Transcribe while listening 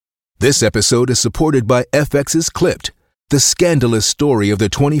This episode is supported by FX's Clipped, the scandalous story of the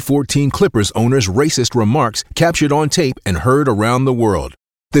 2014 Clippers owner's racist remarks captured on tape and heard around the world.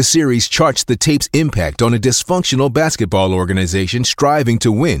 The series charts the tape's impact on a dysfunctional basketball organization striving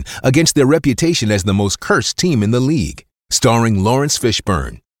to win against their reputation as the most cursed team in the league. Starring Lawrence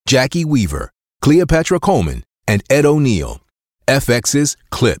Fishburne, Jackie Weaver, Cleopatra Coleman, and Ed O'Neill. FX's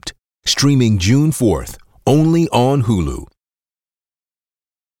Clipped, streaming June 4th, only on Hulu.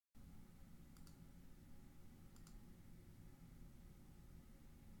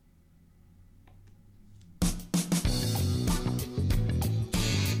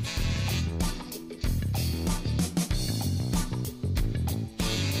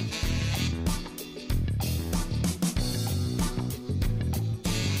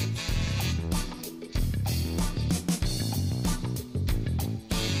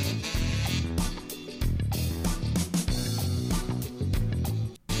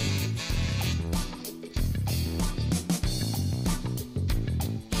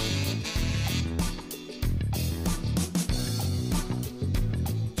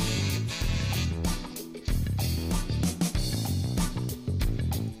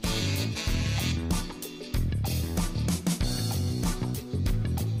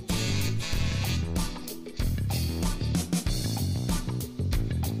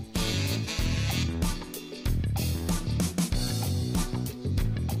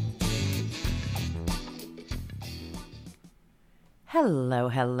 Hello,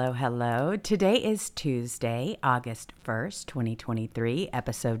 hello, hello. Today is Tuesday, August 1st, 2023,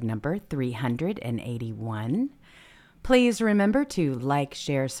 episode number 381. Please remember to like,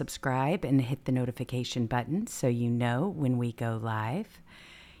 share, subscribe, and hit the notification button so you know when we go live.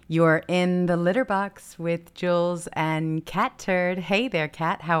 You're in the litter box with Jules and Cat Turd. Hey there,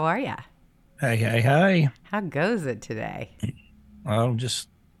 Cat. How are ya? Hey. How goes it today? I'm just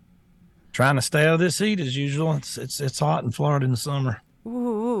trying to stay out of this heat as usual. It's hot in Florida in the summer.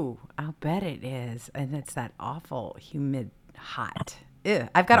 Ooh, I'll bet it is. And it's that awful, humid, hot. Ew.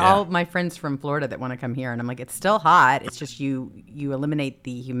 I've got all my friends from Florida that want to come here, and I'm like, it's still hot. It's just you eliminate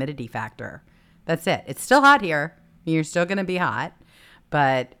the humidity factor. That's it. It's still hot here. You're still going to be hot,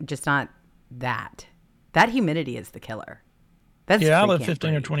 but just not that. That humidity is the killer. That's I live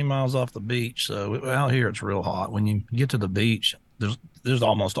 15 or 20 miles off the beach, so out here it's real hot. When you get to the beach, there's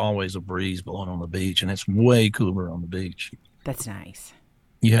almost always a breeze blowing on the beach, and it's way cooler on the beach. That's nice.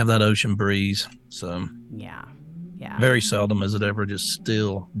 You have that ocean breeze, so yeah. Very seldom is it ever just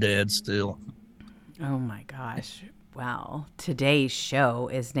dead still. Oh my gosh. Well, today's show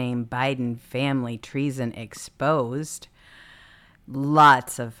is named Biden Family Treason Exposed.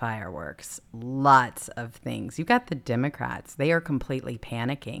 Lots of fireworks, lots of things. You've got the Democrats. They are completely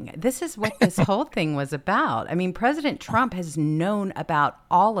panicking. This is what this whole thing was about. I mean, President Trump has known about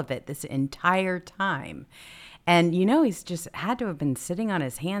all of it this entire time. And, he's just had to have been sitting on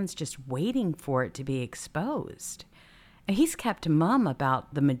his hands just waiting for it to be exposed. And he's kept mum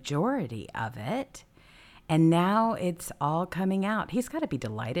about the majority of it. And now it's all coming out. He's got to be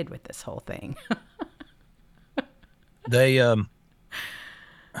delighted with this whole thing. They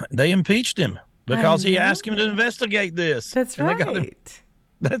impeached him because he asked him to investigate this. That's right.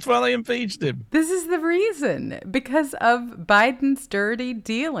 That's why they impeached him. This is the reason, because of Biden's dirty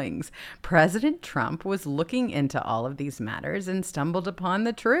dealings. President Trump was looking into all of these matters and stumbled upon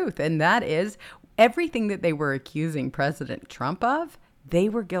the truth. And that is everything that they were accusing President Trump of, they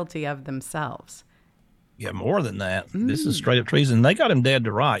were guilty of themselves. Yeah, more than that. This is straight up treason. They got him dead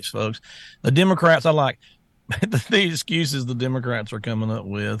to rights, folks. The Democrats, I like the excuses the Democrats are coming up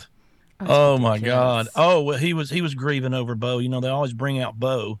with. Oh my God. Oh, well, he was grieving over Bo. They always bring out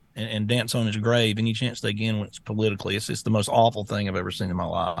Bo and dance on his grave any chance they can when it's politically. It's just the most awful thing I've ever seen in my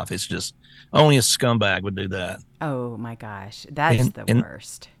life. It's just only a scumbag would do that. Oh my gosh. That's the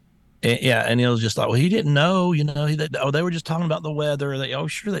worst. And it was just like, well, he didn't know, they were just talking about the weather.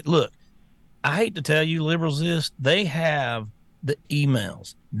 Look, I hate to tell you liberals this, they have the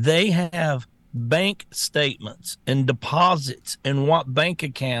emails. They have bank statements and deposits and what bank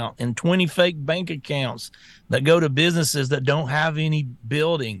account and 20 fake bank accounts that go to businesses that don't have any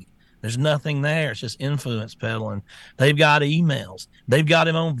building. There's nothing there. It's just influence peddling. They've got emails. They've got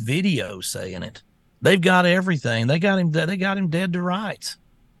him on video saying it. They've got everything. They got him dead to rights.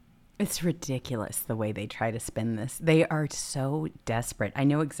 It's ridiculous the way they try to spin this. They are so desperate. I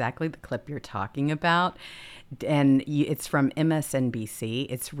know exactly the clip you're talking about, and it's from MSNBC.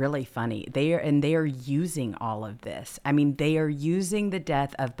 It's really funny. They are using all of this. I mean, they are using the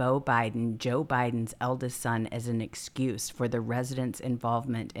death of Joe Biden's eldest son, as an excuse for the residents'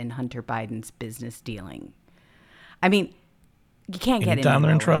 involvement in Hunter Biden's business dealing. I mean, You can't get Anytime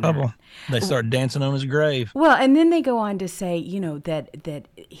they're in any lower than trouble, that. they start dancing on his grave. Well, and then they go on to say, you know, that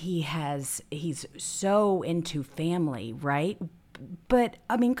he's so into family, right? But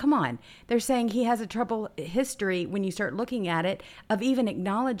I mean, come on. They're saying he has a trouble history when you start looking at it of even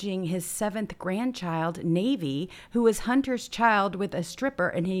acknowledging his 7th grandchild, Navy, who was Hunter's child with a stripper,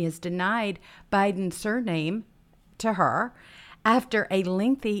 and he has denied Biden's surname to her after a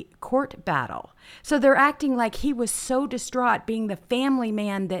lengthy court battle. So they're acting like he was so distraught being the family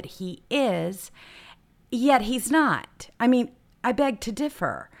man that he is, yet he's not. I mean, I beg to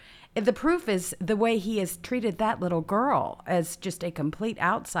differ. The proof is the way he has treated that little girl as just a complete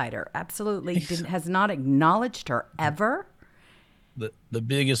outsider. Absolutely has not acknowledged her ever. The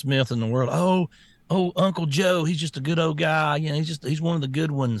biggest myth in the world. Oh, Uncle Joe, he's just a good old guy. You know, he's one of the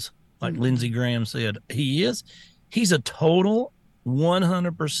good ones, like Lindsey Graham said. He is. He's a total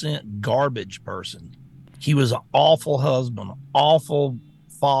 100% garbage person. He was an awful husband, awful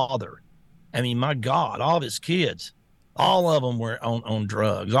father. I mean, my God, all of his kids, all of them were on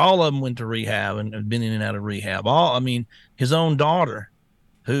drugs. All of them went to rehab and have been in and out of rehab. His own daughter,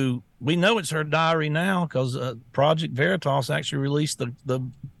 who we know it's her diary now because Project Veritas actually released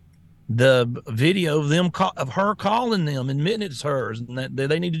the video of her calling them, admitting it's hers, and that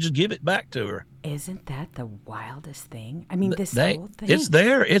they need to just give it back to her. Isn't that the wildest thing? I mean, whole thing. It's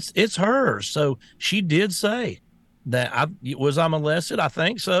there. It's hers. So she did say that I molested. I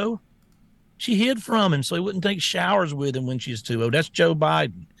think so. She hid from him so he wouldn't take showers with him when she's too old. That's Joe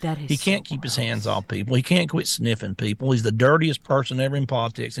Biden. He can't keep his hands off people. He can't quit sniffing people. He's the dirtiest person ever in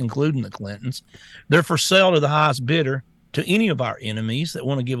politics, including the Clintons. They're for sale to the highest bidder, to any of our enemies that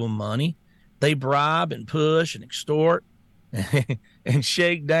want to give them money. They bribe and push and extort and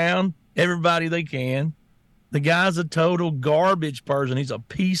shake down everybody they can. The guy's a total garbage person. He's a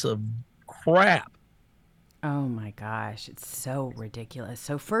piece of crap. Oh my gosh, it's so ridiculous.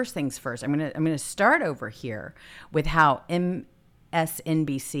 So first things first, I'm gonna start over here with how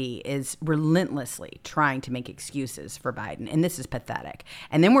MSNBC is relentlessly trying to make excuses for Biden, and this is pathetic.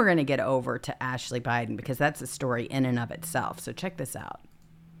 And then we're gonna get over to Ashley Biden because that's a story in and of itself. So check this out.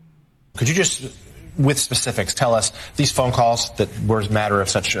 Could you just, with specifics, tell us these phone calls that were a matter of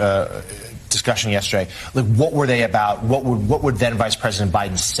such discussion yesterday? Like, what were they about? What would then Vice President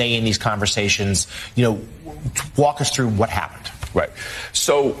Biden say in these conversations? You know, walk us through what happened. Right.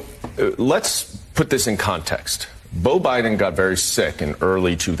 So let's put this in context. Beau Biden got very sick in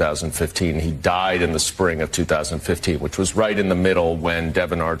early 2015. He died in the spring of 2015, which was right in the middle when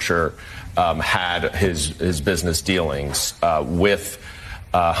Devon Archer had his business dealings with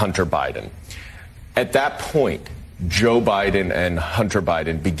Hunter Biden. At that point, Joe Biden and Hunter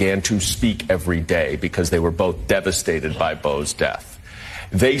Biden began to speak every day because they were both devastated by Beau's death.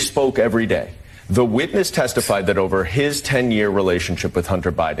 They spoke every day. The witness testified that over his 10-year relationship with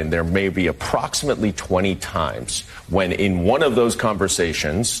Hunter Biden, there may be approximately 20 times when in one of those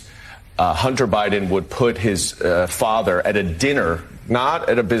conversations, Hunter Biden would put his father at a dinner, not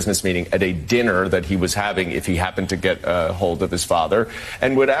at a business meeting, at a dinner that he was having if he happened to get a hold of his father,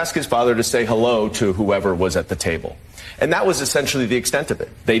 and would ask his father to say hello to whoever was at the table. And that was essentially the extent of it.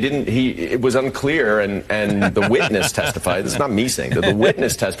 It was unclear, and the witness testified, it's not me saying that, the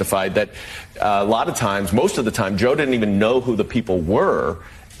witness testified that a lot of times, most of the time, Joe didn't even know who the people were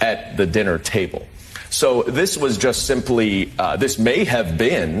at the dinner table. So this was just simply, this may have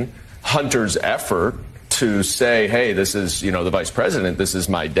been Hunter's effort to say, hey, this is, the vice president, this is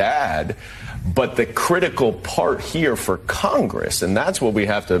my dad. But the critical part here for Congress, and that's what we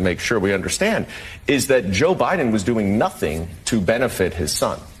have to make sure we understand, is that Joe Biden was doing nothing to benefit his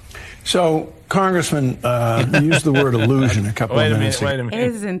son. So, Congressman used the word illusion a couple of minutes ago. Wait a minute.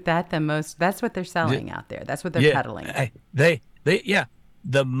 Isn't that the most, that's what they're selling out there. That's what they're peddling.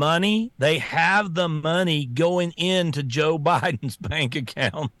 The money, they have the money going into Joe Biden's bank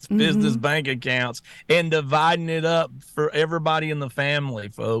accounts, business bank accounts, and dividing it up for everybody in the family,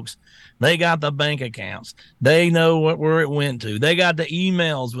 folks. They got the bank accounts. They know where it went to. They got the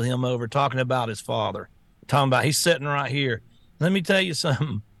emails with him over talking about his father, talking about he's sitting right here. Let me tell you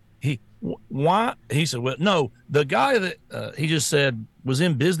something. He said, well, no, the guy that he just said was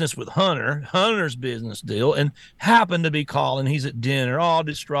in business with Hunter's business deal, and happened to be calling. He's at dinner, all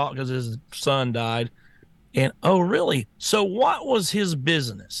distraught because his son died. And, oh, really? So what was his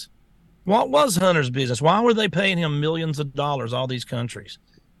business? What was Hunter's business? Why were they paying him millions of dollars, all these countries?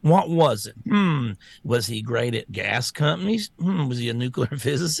 What was it? Was he great at gas companies? Was he a nuclear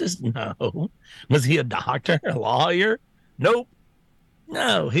physicist? No. Was he a doctor, a lawyer? Nope.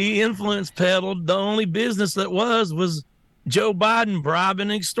 No, he influence peddled. The only business that was Joe Biden bribing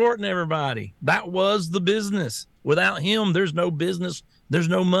and extorting everybody. That was the business. Without him, there's no business. There's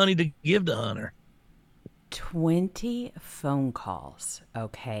no money to give to Hunter. 20 phone calls,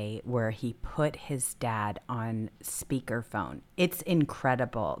 okay, where he put his dad on speakerphone. It's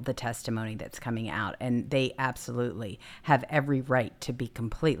incredible, the testimony that's coming out, and they absolutely have every right to be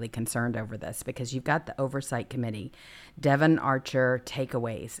completely concerned over this, because you've got the Oversight Committee. Devon Archer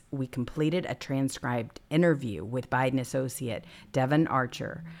takeaways. We completed a transcribed interview with Biden associate Devon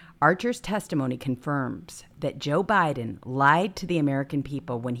Archer. Archer's testimony confirms that Joe Biden lied to the American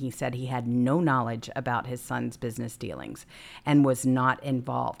people when he said he had no knowledge about his son's business dealings and was not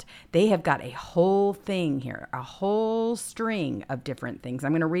involved. They have got a whole thing here, a whole string of different things.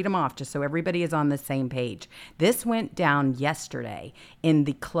 I'm going to read them off just so everybody is on the same page. This went down yesterday in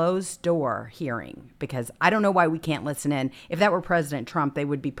the closed door hearing, because I don't know why we can't listen in. If that were President Trump, they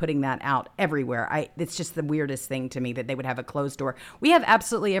would be putting that out everywhere. It's just the weirdest thing to me that they would have a closed door. We have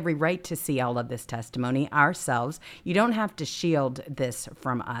absolutely every right to see all of this testimony ourselves. You don't have to shield this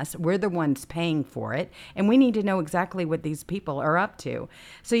from us. We're the ones paying for it, and we need to know exactly what these people are up to.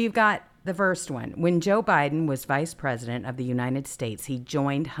 So you've got the first one. When Joe Biden was vice president of the United States, he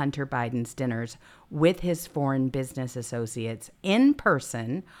joined Hunter Biden's dinners with his foreign business associates in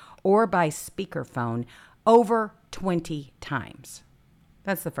person or by speakerphone over 20 times.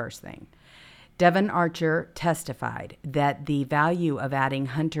 That's the first thing. Devon Archer testified that the value of adding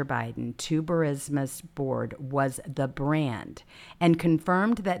Hunter Biden to Burisma's board was the brand, and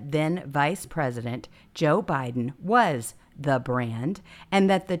confirmed that then Vice President Joe Biden was the brand, and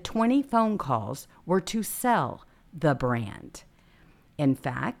that the 20 phone calls were to sell the brand. In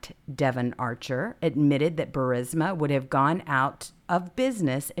fact, Devon Archer admitted that Burisma would have gone out of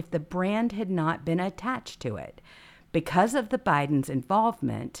business if the brand had not been attached to it. Because of the Biden's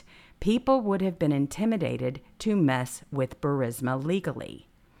involvement, people would have been intimidated to mess with Burisma legally.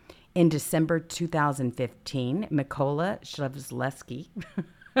 In December 2015, Mykola Shevlesky,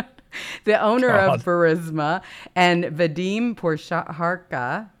 the owner of Burisma, and Vadim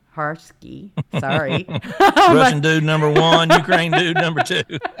Harsky, sorry. Russian dude number one, Ukraine dude number two.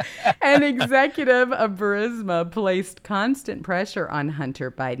 An executive of Burisma placed constant pressure on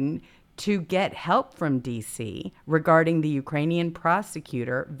Hunter Biden to get help from D.C. regarding the Ukrainian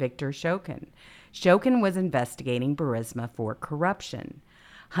prosecutor, Viktor Shokin. Shokin was investigating Burisma for corruption.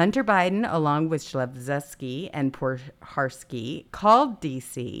 Hunter Biden, along with Shevlesky and Porharsky, called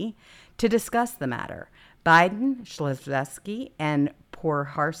D.C. to discuss the matter. Biden, Shevlesky, and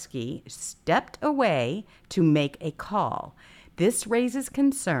Porharsky stepped away to make a call. This raises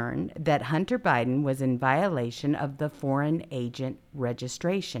concern that Hunter Biden was in violation of the Foreign Agent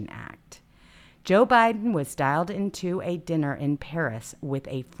Registration Act. Joe Biden was dialed into a dinner in Paris with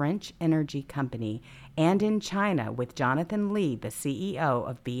a French energy company and in China with Jonathan Lee, the CEO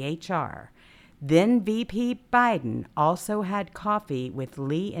of BHR. Then VP Biden also had coffee with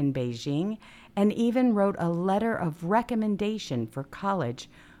Lee in Beijing and even wrote a letter of recommendation for college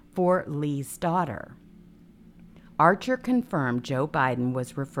for Lee's daughter. Archer confirmed Joe Biden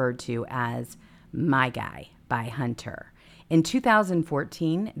was referred to as my guy by Hunter. In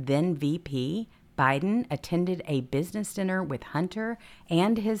 2014, then VP Biden attended a business dinner with Hunter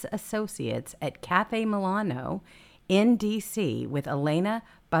and his associates at Cafe Milano in D.C. with Elena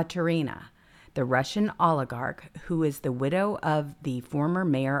Baturina, the Russian oligarch who is the widow of the former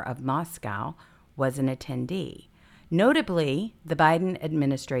mayor of Moscow, was an attendee. Notably, the Biden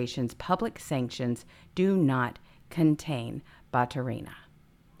administration's public sanctions do not contain Baturina.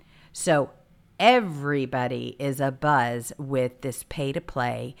 So everybody is abuzz with this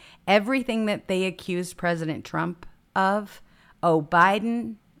pay-to-play. Everything that they accused President Trump of,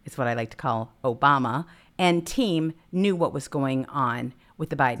 Biden, is what I like to call Obama, and team knew what was going on with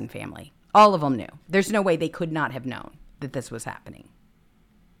the Biden family. All of them knew. There's no way they could not have known that this was happening.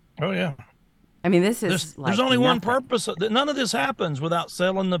 Oh, yeah. I mean, this is there's only one purpose. None of this happens without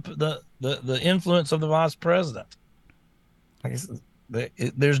selling the influence of the vice president.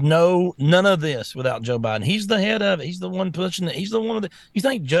 There's none of this without Joe Biden. He's the head of it. He's the one pushing it. He's the one you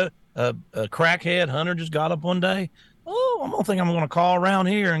think a crackhead Hunter just got up one day? I'm going to call around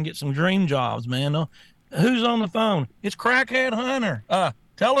here and get some dream jobs, man. Who's on the phone? It's crackhead Hunter.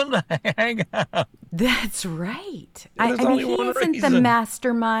 Tell him to hang up. That's right. I mean, he isn't the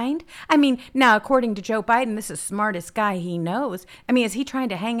mastermind. I mean, now, according to Joe Biden, this is the smartest guy he knows. I mean, is he trying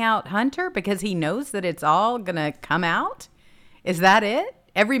to hang out Hunter because he knows that it's all going to come out? Is that it?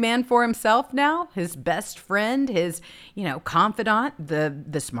 Every man for himself now? His best friend, his, confidant,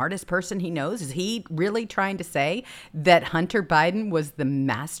 the smartest person he knows? Is he really trying to say that Hunter Biden was the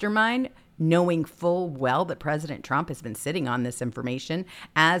mastermind? knowing full well that President Trump has been sitting on this information,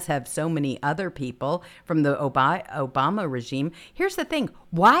 as have so many other people from the Obama regime. Here's the thing.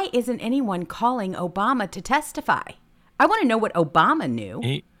 Why isn't anyone calling Obama to testify? I want to know what Obama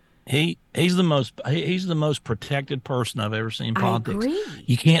knew. He's the most protected person I've ever seen in politics. I agree.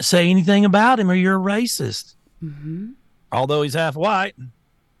 You can't say anything about him or you're a racist. Mm-hmm. Although he's half white.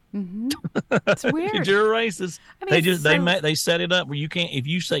 Mm-hmm. It's weird. You're a racist. I mean, they set it up where you can't, if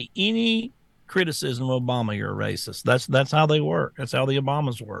you say any criticism of Obama, you're a racist. That's how they work. That's how the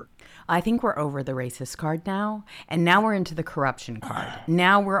Obamas work. I think we're over the racist card now, and now we're into the corruption card.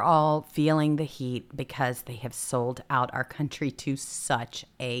 Now we're all feeling the heat because they have sold out our country to such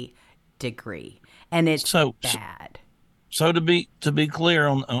a degree, and it's bad. So to be clear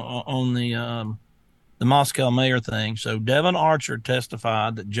on the Moscow mayor thing, so Devin Archer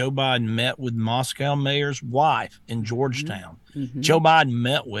testified that Joe Biden met with Moscow mayor's wife in Georgetown. Mm-hmm. Joe Biden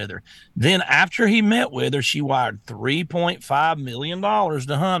met with her. Then after he met with her, she wired $3.5 million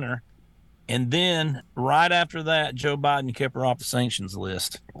to Hunter. And then right after that, Joe Biden kept her off the sanctions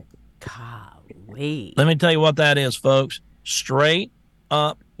list. Golly. Let me tell you what that is, folks. Straight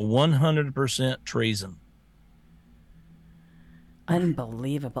up 100% treason.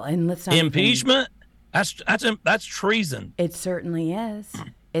 Unbelievable. And let's not impeachment? That's treason. It certainly is.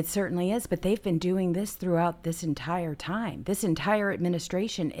 It certainly is. But they've been doing this throughout this entire time. This entire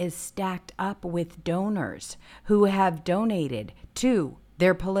administration is stacked up with donors who have donated to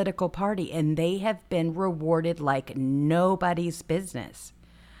their political party, and they have been rewarded like nobody's business.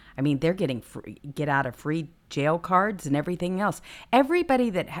 I mean, they're getting get out of free jail cards and everything else. Everybody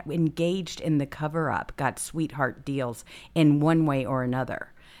that engaged in the cover up got sweetheart deals in one way or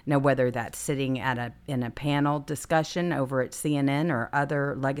another. Now, whether that's sitting in a panel discussion over at CNN or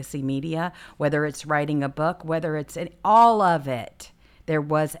other legacy media, whether it's writing a book, whether it's all of it, there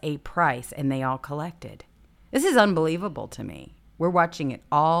was a price and they all collected. This is unbelievable to me. We're watching it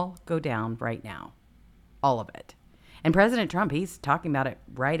all go down right now. All of it. And President Trump, he's talking about it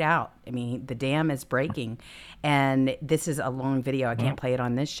right out. I mean, the dam is breaking. And this is a long video. I can't play it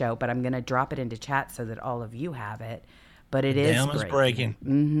on this show, but I'm going to drop it into chat so that all of you have it. But it is breaking. The dam is breaking.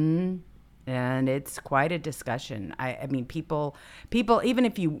 Mm-hmm. And it's quite a discussion. I mean, people, even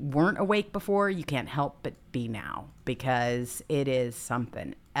if you weren't awake before, you can't help but be now, because it is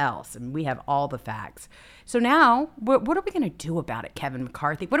something else. And we have all the facts. So now, what are we going to do about it, Kevin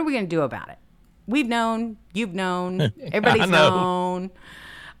McCarthy? What are we going to do about it? We've known, you've known, everybody's known.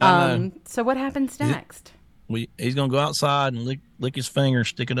 So what happens next? He's going to go outside and lick his finger,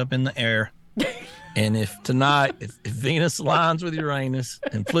 stick it up in the air. And if Venus aligns with Uranus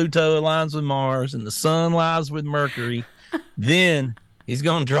and Pluto aligns with Mars and the sun aligns with Mercury, then he's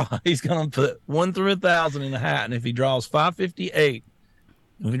going to put 1 through 1,000 in a hat. And if he draws 558,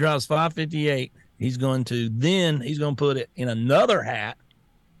 he's going to put it in another hat.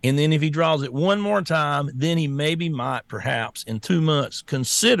 And then if he draws it one more time, then he might perhaps in 2 months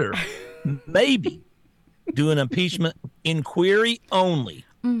consider maybe do an impeachment inquiry only.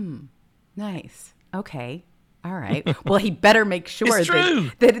 Nice. Okay. All right. Well, he better make sure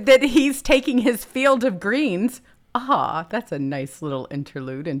true. that he's taking his field of greens. That's a nice little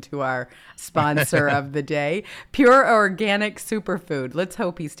interlude into our sponsor of the day, Pure Organic Superfood. Let's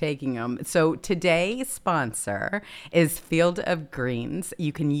hope he's taking them. So today's sponsor is Field of Greens.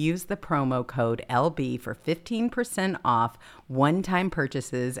 You can use the promo code LB for 15% off one-time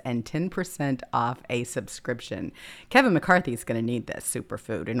purchases and 10% off a subscription. Kevin McCarthy is going to need this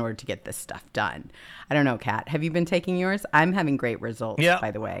superfood in order to get this stuff done. I don't know, Kat. Have you been taking yours? I'm having great results,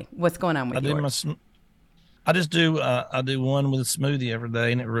 by the way. What's going on with yours? I just do one with a smoothie every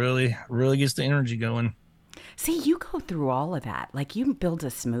day, and it really, really gets the energy going. See, you go through all of that. Like, you build a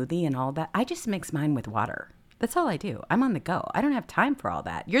smoothie and all that. I just mix mine with water. That's all I do. I'm on the go. I don't have time for all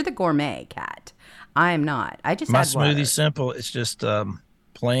that. You're the gourmet, Kat. I'm not. I just my add water. smoothie's simple. It's just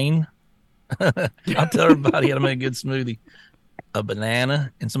plain. I tell everybody how to make a good smoothie. A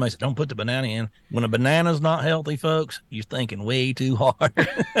banana, and somebody said, don't put the banana in. When a banana's not healthy, folks, you're thinking way too hard.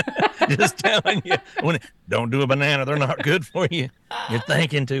 Just telling you, don't do a banana. They're not good for you. You're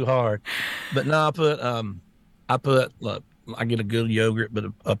thinking too hard. But no, I get a good yogurt, but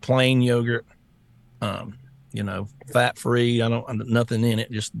a plain yogurt, fat free. Nothing in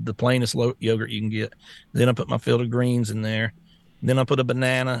it, just the plainest yogurt you can get. Then I put my field of greens in there. Then I put a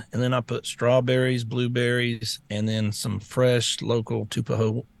banana, and then I put strawberries, blueberries, and then some fresh local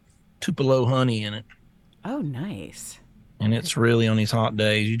Tupelo honey in it. Oh, nice. And it's really, on these hot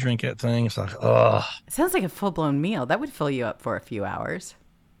days, you drink that thing, it's like, oh. It sounds like a full-blown meal. That would fill you up for a few hours.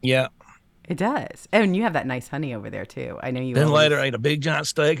 Yeah. It does. And you have that nice honey over there, too. I know you Then always... later I ate a big giant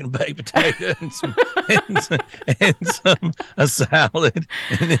steak and a baked potato and a salad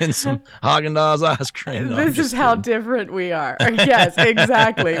and then some Haagen-Dazs ice cream. No, This is how different we are. Yes,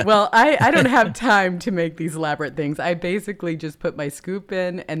 exactly. Well, I don't have time to make these elaborate things. I basically just put my scoop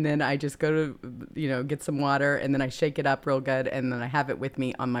in, and then I just go to, get some water, and then I shake it up real good, and then I have it with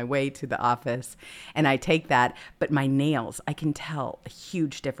me on my way to the office, and I take that. But my nails, I can tell a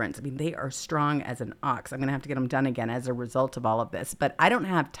huge difference. I mean, they are strong as an ox. I'm going to have to get them done again as a result of all of this. But I don't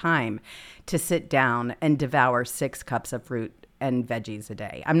have time to sit down and devour 6 cups of fruit and veggies a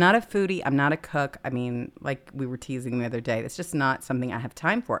day. I'm not a foodie. I'm not a cook. I mean, like we were teasing the other day, it's just not something I have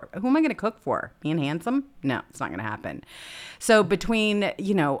time for. Who am I going to cook for? Being handsome? No, it's not going to happen. So between,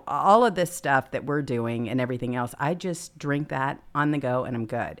 all of this stuff that we're doing and everything else, I just drink that on the go and I'm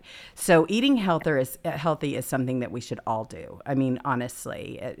good. So eating healthy is something that we should all do. I mean,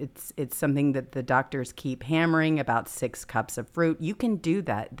 honestly, it's something that the doctors keep hammering about 6 cups of fruit. You can do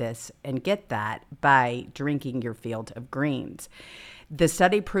this and get that by drinking your field of greens. The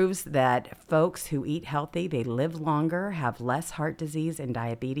study proves that folks who eat healthy, they live longer, have less heart disease and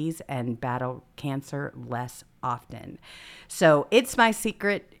diabetes, and battle cancer less often. So it's my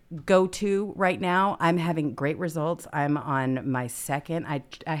secret go-to right now. I'm having great results. I'm on my second. I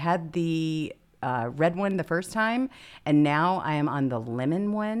had the red one the first time, and now I am on the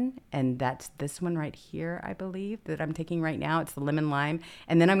lemon one, and that's this one right here, I believe, that I'm taking right now. It's the lemon lime,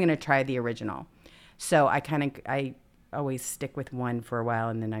 and then I'm going to try the original. So I always stick with one for a while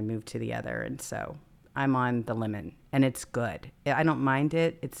and then I move to the other. And so I'm on the lemon and it's good. I don't mind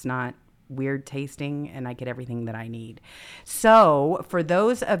it. It's not weird tasting and I get everything that I need. So for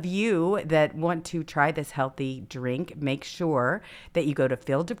those of you that want to try this healthy drink, make sure that you go to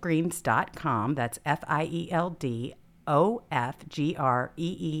fieldofgreens.com. That's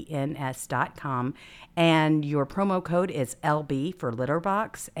FIELDOFGREENS.com. And your promo code is LB for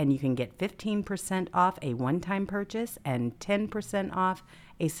Litterbox, and you can get 15% off a one-time purchase and 10% off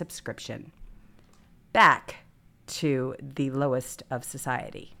a subscription. Back to the lowest of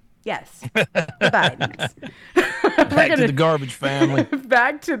society. Yes, the Bidens. Back to the garbage family.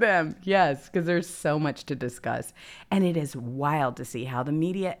 Back to them. Yes, because there's so much to discuss. And it is wild to see how the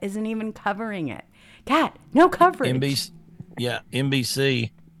media isn't even covering it. Kat, no coverage.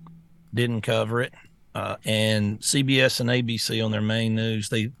 NBC didn't cover it. And CBS and ABC on their main news,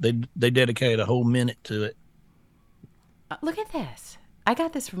 they dedicated a whole minute to it. Look at this. I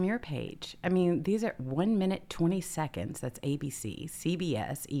got this from your page. I mean, these are 1 minute 20 seconds. That's ABC,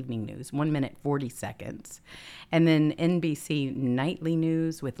 CBS Evening News, 1 minute 40 seconds. And then NBC Nightly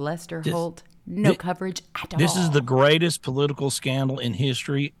News with Lester Holt. No coverage at all. This is the greatest political scandal in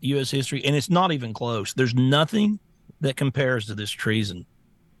history, U.S. history, and it's not even close. There's nothing that compares to this treason,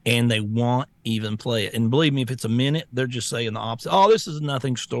 and they won't even play it. And believe me, if it's a minute, they're just saying the opposite. Oh, this is a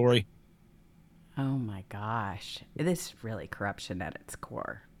nothing story. Oh, my gosh. This is really corruption at its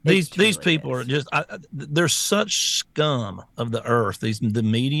core. These people are just they're such scum of the earth, the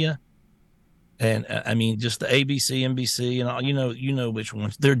media. And I mean, just the ABC, NBC, and all, you know which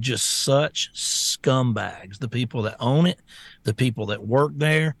ones. They're just such scumbags. The people that own it, the people that work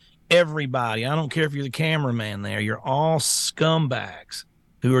there, everybody. I don't care if you're the cameraman there. You're all scumbags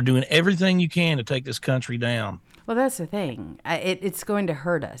who are doing everything you can to take this country down. Well, that's the thing. It's going to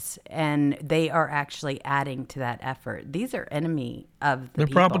hurt us, and they are actually adding to that effort. These are enemy of the They're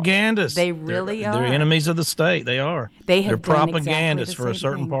people. propagandists. They really are. They're enemies of the state. They are. They're propagandists for a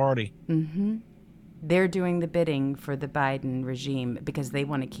certain party. Mm-hmm. They're doing the bidding for the Biden regime because they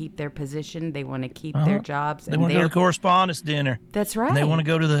want to keep their position. They want to keep their jobs. They want to go to the correspondence dinner. That's right. And they want to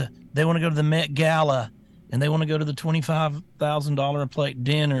go to the Met Gala, and they want to go to the $25,000 a plate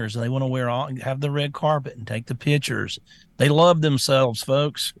dinners. And they want to have the red carpet and take the pictures. They love themselves,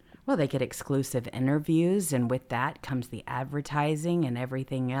 folks. Well, they get exclusive interviews, and with that comes the advertising and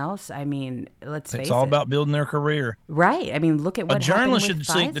everything else. I mean, let's face it. It's all about building their career. Right. I mean, look at what happened with Pfizer. A journalist should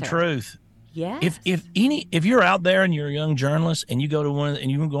seek the truth. Yes. If you're out there and you're a young journalist and you go to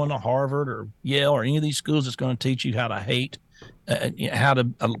you're going to Harvard or Yale or any of these schools that's going to teach you how to hate, how to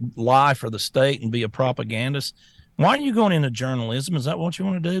lie for the state and be a propagandist, why aren't you going into journalism? Is that what you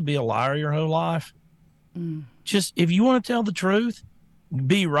want to do? Be a liar your whole life? Just if you want to tell the truth,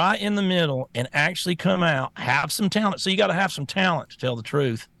 be right in the middle and actually come out, have some talent. So you got to have some talent to tell the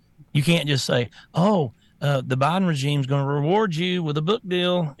truth. You can't just say, the Biden regime is going to reward you with a book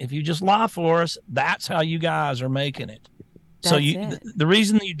deal if you just lie for us. That's how you guys are making it. The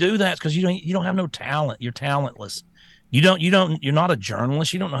reason that you do that is because you don't have no talent. You're talentless. You're not a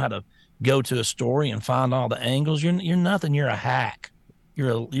journalist. You don't know how to go to a story and find all the angles. You're nothing. You're a hack. You're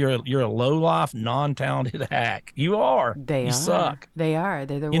a low life, non-talented hack. You are. You suck. They are.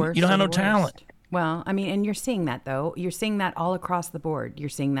 They're the You worst. don't have no worst. talent. Well, I mean, and you're seeing that, though. You're seeing that all across the board. You're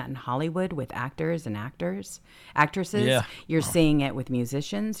seeing that in Hollywood with actors and actresses. Yeah. You're seeing it with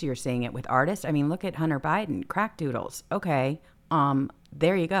musicians. You're seeing it with artists. I mean, look at Hunter Biden, crack doodles. Okay,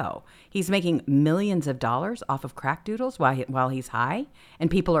 there you go. He's making millions of dollars off of crack doodles while he's high,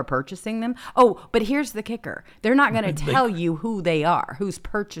 and people are purchasing them. Oh, but here's the kicker. They're not going to tell you who they are, who's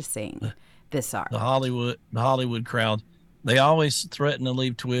purchasing this art. The Hollywood crowd. They always threaten to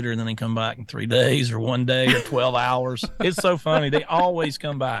leave Twitter and then they come back in 3 days or 1 day or 12 hours. It's so funny. They always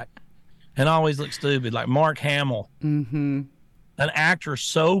come back and always look stupid. Like Mark Hamill, an actor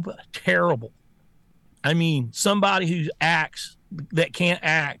so terrible. I mean, somebody who acts that can't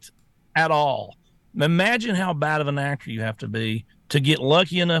act at all. Imagine how bad of an actor you have to be to get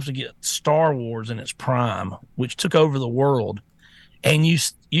lucky enough to get Star Wars in its prime, which took over the world. And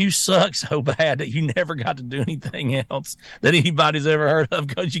you suck so bad that you never got to do anything else that anybody's ever heard of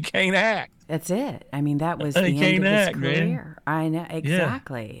because you can't act. That's it. I mean, that was the end of his career. Man. I know,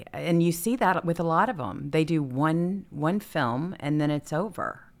 exactly. Yeah. And you see that with a lot of them. They do one film and then it's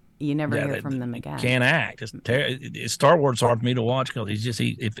over. You never hear from them again. Can't act. Star Wars hard for me to watch because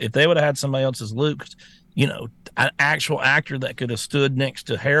if they would have had somebody else as Luke, an actual actor that could have stood next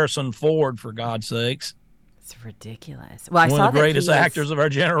to Harrison Ford, for God's sakes. It's ridiculous. Well, one of the greatest actors of our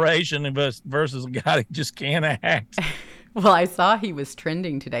generation versus a guy that just can't act. Well, I saw he was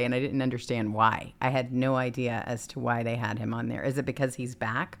trending today, and I didn't understand why. I had no idea as to why they had him on there. Is it because he's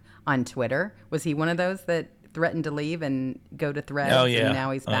back on Twitter? Was he one of those that threatened to leave and go to Threads, and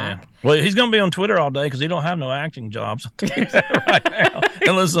now he's back? Yeah. Well, he's going to be on Twitter all day because he don't have no acting jobs right now,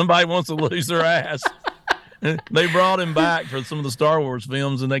 unless somebody wants to lose their ass. They brought him back for some of the Star Wars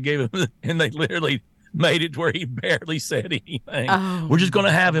films, and they gave him, and they literally made it where he barely said anything. Oh, we're just going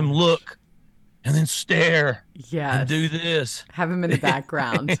to have him look and then stare and do this. Have him in the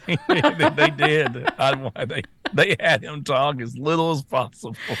background. They did. They had him talk as little as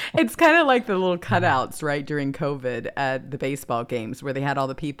possible. It's kind of like the little cutouts, right, during COVID at the baseball games where they had all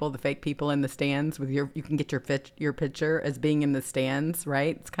the fake people in the stands with you can get your picture as being in the stands,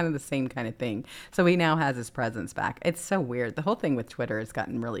 right? It's kind of the same kind of thing. So he now has his presence back. It's so weird. The whole thing with Twitter has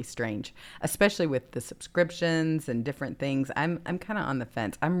gotten really strange, especially with the subscriptions and different things. I'm kind of on the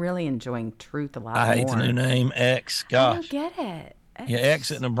fence. I'm really enjoying Truth a lot more. I hate the new name, X. Gosh. I don't get it. Yeah, X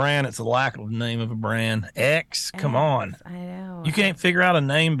isn't a brand. It's a lack of name of a brand. X, come on. I know. You can't figure out a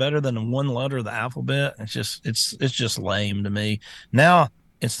name better than one letter of the alphabet. It's just lame to me. Now,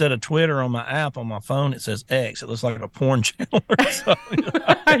 instead of Twitter on my app on my phone, it says X. It looks like a porn channel or something.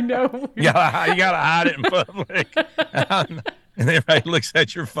 I know. You gotta hide it in public. And everybody looks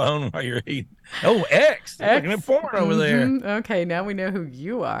at your phone while you're eating. Oh, X. They're looking at porn over there. Okay, now we know who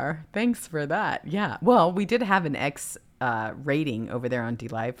you are. Thanks for that. Yeah. Well, we did have an X rating over there on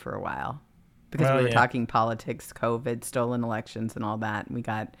DLive for a while because we were talking politics, COVID, stolen elections, and all that. And we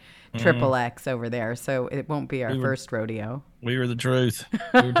got triple X over there, so it won't be our first rodeo. We were the truth.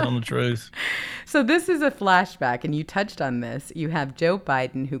 We were telling the truth. So this is a flashback, and you touched on this. You have Joe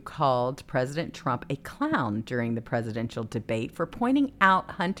Biden, who called President Trump a clown during the presidential debate for pointing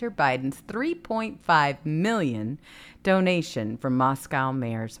out Hunter Biden's $3.5 million donation from Moscow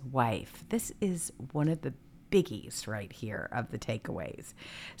mayor's wife. This is one of the biggies right here of the takeaways.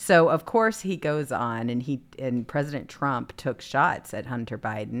 So of course he goes on and President Trump took shots at Hunter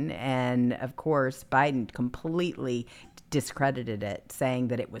Biden, and of course Biden completely discredited it, saying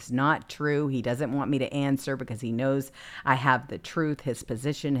that it was not true. He doesn't want me to answer because he knows I have the truth. His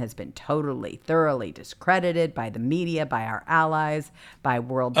position has been thoroughly discredited by the media, by our allies, by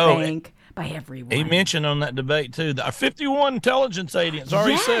World Bank, by everyone. He mentioned on that debate too that 51 intelligence agents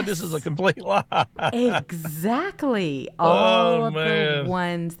already said this is a complete lie. Exactly. All of the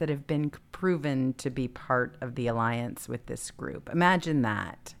ones that have been proven to be part of the alliance with this group. Imagine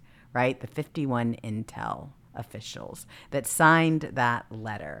that, right? The 51 intel officials that signed that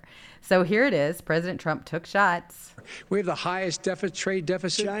letter. So here it is. President Trump took shots. We have the highest trade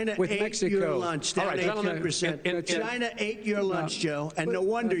deficit China with ate Mexico. Your lunch, down 18%. China ate your lunch, Joe, and no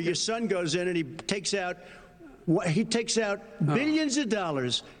wonder your son goes in and he takes out billions of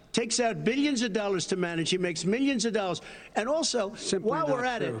dollars. Takes out billions of dollars to manage. He makes millions of dollars. And also, while we're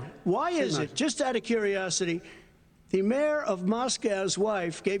at it, why is it, just out of curiosity, the mayor of Moscow's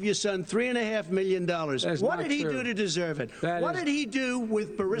wife gave your son $3.5 million. What did he do to deserve it? What did he do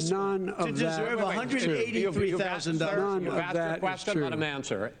with Burisma to deserve $183,000? None of that is true. Let him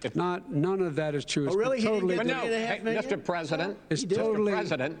answer. None of that is true. Oh, really? Totally, $3.5 million? Mr. President, it's totally, Mr.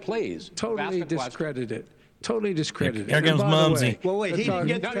 President, please. Totally discredited. Totally discredited. Here And comes by the Mumsy. way, Well, wait, he didn't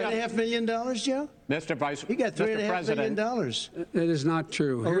get No, no. $3.5 million, Joe? Mr. Vice, He got Mr. $3.5 million. President, It is not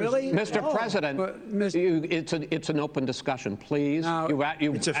true. Oh, really? Mr. Oh. President, But, Mr. it's an open discussion, please. Now,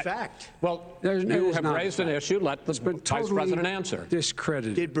 It's a fact. Well, There's- it you is have not a raised an fact. issue. Let the It's been Vice totally President answer.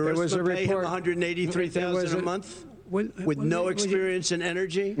 discredited. Did There was a Burisma pay him report- $183,000 there was a month When- with when- no when- experience in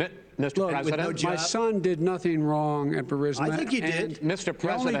energy? Mr. Look, President, no My job. son did nothing wrong at Burisma. I think he did. and Mr. the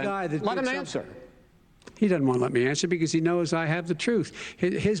only President, guy that let did him something- answer. He doesn't want to let me answer because he knows I have the truth.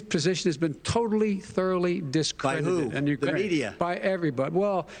 His position has been totally, thoroughly discredited. By who? And you The media? By everybody.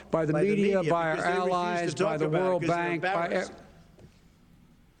 Well, by the media, by our because they refuse to allies, by talk the about it World because they're Bank, embarrassed.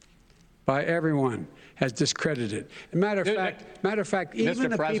 by everyone has discredited. Matter of fact, even Mr. the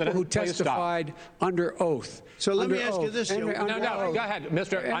people President, who please stop. testified under oth. So let me under ask you oath, this, under- Joe. under No, oath. go ahead,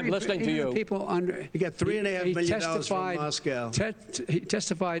 Mr. I'm listening to Even you. the people under. He got $3.5 million from testified- Moscow. He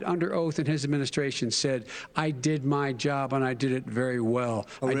testified under oath in his administration, said, I did my job and I did it very well.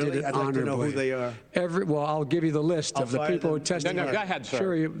 Oh, I really? did it I'd like to honorably. know who they are. Well, I'll give you the list I'll of the fire people who them. testified. No, go ahead, sir.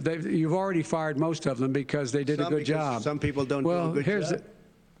 Sure, you've already fired most of them because they did a Some, good because job. some people don't well, do a good here's job. The,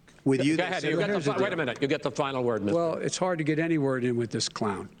 With you, Go they ahead. say- You get here's the wait a deal. minute. You get the final word, Mr. well, it's hard to get any word in with this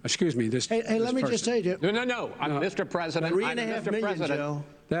clown. Excuse me, this. Hey, this let me person. just say, Joe. No. I'm Mr. President. I'm $3.5 Mr. million, President. Joe.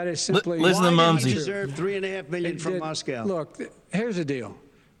 That is simply. Listen to Why did Mumsy. he deserve $3.5 million from Moscow? Look, here's the deal.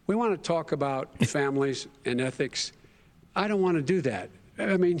 We want to talk about families and ethics. I don't want to do that.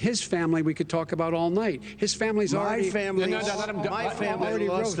 I mean, his family we could talk about all night. His family's My already. family, No, let him go. my Let him family already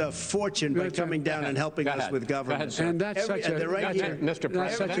lost wrote- a fortune by coming down and helping Go us ahead. with Go ahead, government. sir. And that's such a. they're right that's a- here. Mr. that's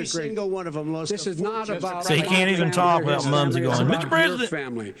President. such Every a great. single one of them lost This a is not fortune. about. So he can't even my talk family or about his Mumsy family. It's going, about "Mr. President, your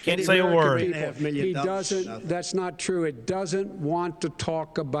family. can't The say a American word." people. $3.5 million, He nothing. doesn't. That's not true. It doesn't want to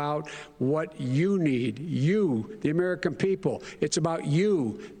talk about what you need. You, the American people. It's about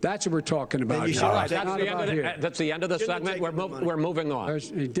you. That's what we're talking about. you here. should All right, It's that's not the, about end here. of that's the end of the Shouldn't have segment. taken the money. We're moving on.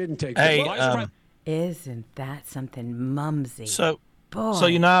 He didn't take. Hey, that. Vice Pre- Isn't that something, Mumsy? So Boy.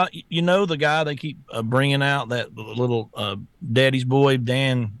 you know the guy they keep bringing out, that little daddy's boy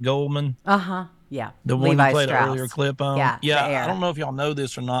Dan Goldman, Yeah. the one Levi you played Strauss. an earlier clip on. Yeah. Yeah. the heir. I don't know if y'all know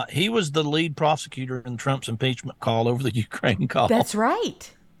this or not. He was the lead prosecutor in Trump's impeachment call over the Ukraine call. That's right.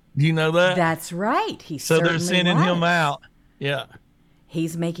 Do you know that? That's right. He So they're certainly sending him was. out. Yeah.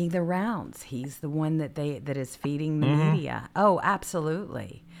 He's making the rounds. He's the one that is feeding the Mm-hmm. media. Oh,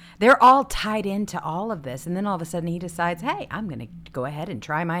 absolutely. They're all tied into all of this. And then all of a sudden he decides, hey, I'm going to go ahead and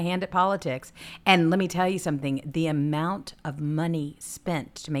try my hand at politics. And let me tell you something. The amount of money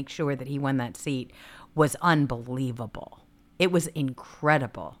spent to make sure that he won that seat was unbelievable. It was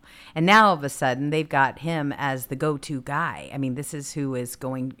incredible. And now all of a sudden they've got him as the go-to guy. I mean, this is who is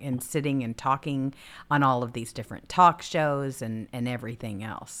going and sitting and talking on all of these different talk shows and everything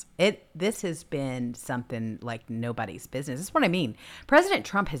else. This has been something like nobody's business. That's what I mean. President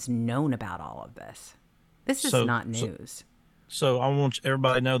Trump has known about all of this. This is not news. So I want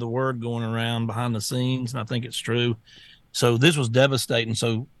everybody to know the word going around behind the scenes, and I think it's true. So this was devastating.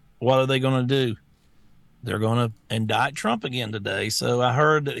 So what are they going to do? They're going to indict Trump again today. So I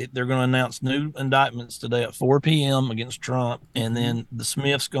heard that they're going to announce new indictments today at 4 p.m. against Trump, and then the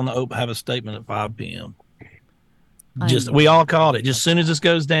Smith's going to have a statement at 5 p.m. We all called it. Just as soon as this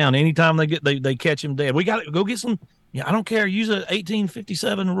goes down, anytime they catch him dead, we got to go get some. Yeah, I don't care. Use a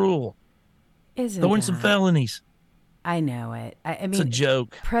 1857 rule. Throw in some felonies. I know it. I mean, It's a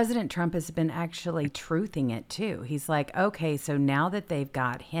joke. President Trump has been actually truthing it too. He's like, okay, so now that they've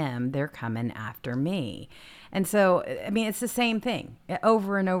got him, they're coming after me. And so, I mean, it's the same thing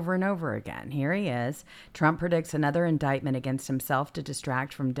over and over and over again. Here he is. Trump predicts another indictment against himself to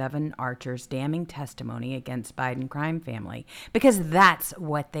distract from Devon Archer's damning testimony against Biden crime family, because that's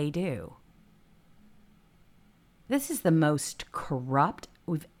what they do. This is the most corrupt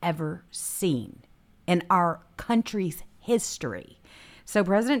we've ever seen in our country's history. So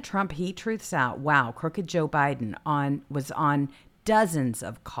President Trump, he truths out, wow, crooked Joe Biden was on dozens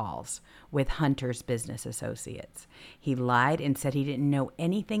of calls with Hunter's business associates. He lied and said he didn't know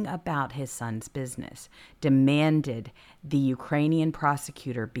anything about his son's business, demanded the Ukrainian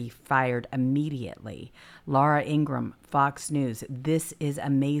prosecutor be fired immediately. Laura Ingraham, Fox News, this is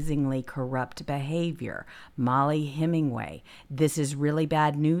amazingly corrupt behavior. Molly Hemingway, this is really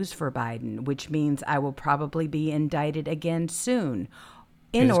bad news for Biden, which means I will probably be indicted again soon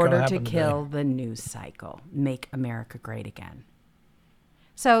in order to kill the news cycle, make America great again.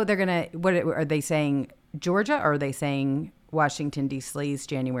 So they're going to, what are they saying, Georgia, or are they saying Washington, D.C.'s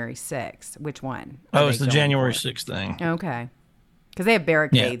January 6th? Which one? Oh, it's the January 6th thing. Okay. Because they have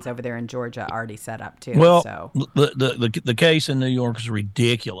barricades over there in Georgia already set up too. Well, so the case in New York is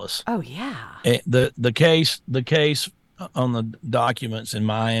ridiculous. Oh yeah. The case on the documents in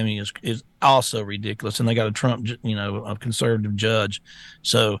Miami is also ridiculous, and they got a Trump, a conservative judge,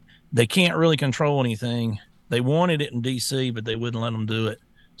 so they can't really control anything. They wanted it in D.C., but they wouldn't let them do it.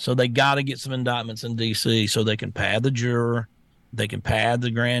 So they got to get some indictments in D.C. so they can pad the juror, they can pad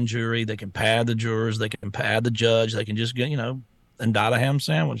the grand jury, they can pad the jurors, they can pad the judge, they can just get indict a ham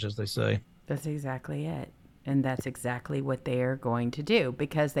sandwich, as they say. That's exactly it. And that's exactly what they're going to do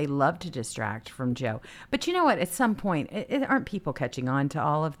because they love to distract from Joe. But you know what? At some point, aren't people catching on to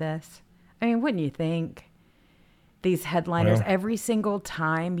all of this? I mean, wouldn't you think? These headliners, every single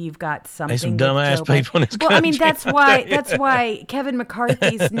time you've got something. Some dumbass people in this country. Well, I mean, that's why Kevin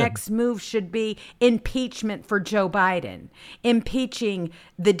McCarthy's next move should be impeachment for Joe Biden, impeaching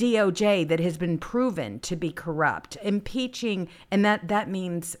the DOJ that has been proven to be corrupt, impeaching, and that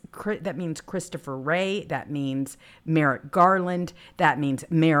means Christopher Wray, that means Merrick Garland, that means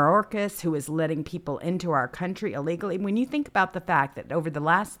Mayorkas, who is letting people into our country illegally. When you think about the fact that over the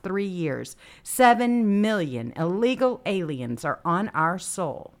last 3 years, 7 million illegal aliens are on our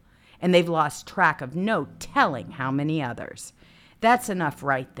soil, and they've lost track of no telling how many others. That's enough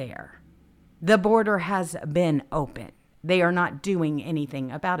right there. The border has been open. They are not doing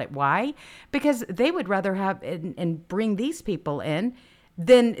anything about it. Why? Because they would rather have and bring these people in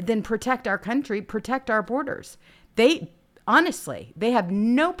than protect our country, protect our borders. Honestly, they have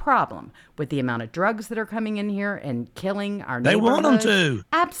no problem with the amount of drugs that are coming in here and killing our neighborhoods. They want them to.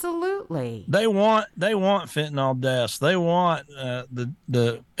 Absolutely. They want fentanyl deaths. They want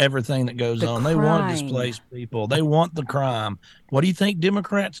the everything that goes on. They want to displace people. They want the crime. What do you think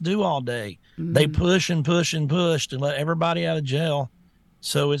Democrats do all day? Mm-hmm. They push and push and push to let everybody out of jail.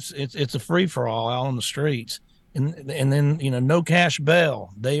 So it's a free for all out on the streets. And then no cash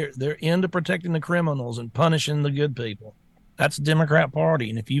bail. They're into protecting the criminals and punishing the good people. That's the Democrat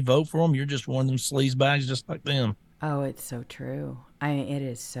Party. And if you vote for them, you're just one of them sleazebags just like them. Oh, it's so true. It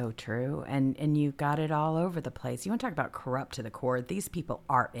is so true. And you got it all over the place. You want to talk about corrupt to the core? These people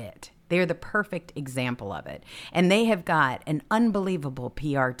are it. They're the perfect example of it. And they have got an unbelievable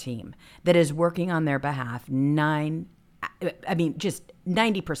PR team that is working on their behalf just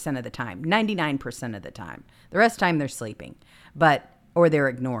 90% of the time, 99% of the time. The rest of the time they're sleeping, or they're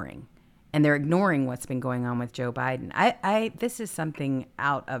ignoring. And they're ignoring what's been going on with Joe Biden. This is something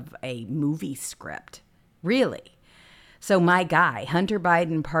out of a movie script, really. So my guy, Hunter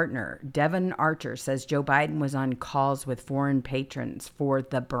Biden partner, Devon Archer, says Joe Biden was on calls with foreign patrons for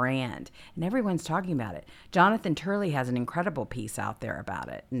the brand. And everyone's talking about it. Jonathan Turley has an incredible piece out there about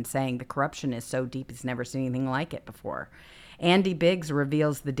it and saying the corruption is so deep he's never seen anything like it before. Andy Biggs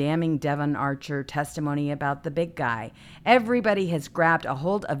reveals the damning Devon Archer testimony about the big guy. Everybody has grabbed a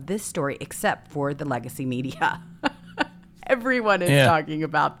hold of this story except for the legacy media. Everyone is talking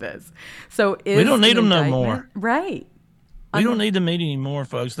about this. So we don't need them no more. Right. We don't need the media anymore,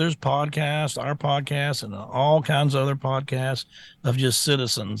 folks. There's podcasts, our podcasts, and all kinds of other podcasts of just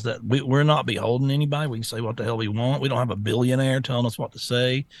citizens that we're not beholden to anybody. We can say what the hell we want. We don't have a billionaire telling us what to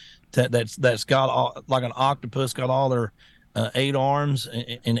say. That's got like an octopus, got all their 8 arms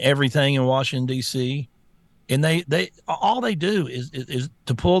and everything in Washington, D.C. And they all they do is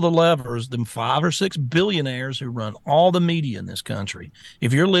to pull the levers, them 5 or 6 billionaires who run all the media in this country.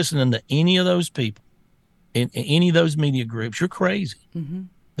 If you're listening to any of those people in any of those media groups, you're crazy. Mm-hmm.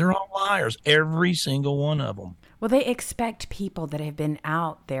 They're all liars, every single one of them. Well, they expect people that have been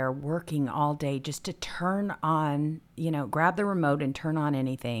out there working all day just to turn on, grab the remote and turn on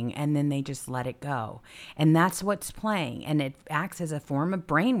anything, and then they just let it go. And that's what's playing, and it acts as a form of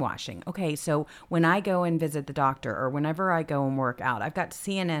brainwashing. Okay, so when I go and visit the doctor or whenever I go and work out, I've got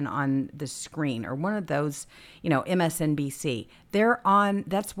CNN on the screen or one of those, MSNBC. They're on,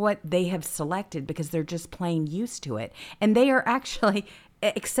 that's what they have selected because they're just plain used to it. And they are actually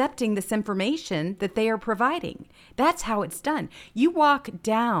accepting this information that they are providing. That's how it's done. You walk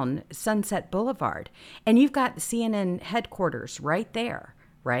down Sunset Boulevard and you've got CNN headquarters right there,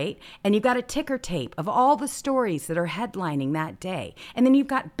 right? And you've got a ticker tape of all the stories that are headlining that day. And then you've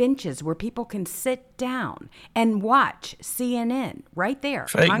got benches where people can sit down and watch CNN right there.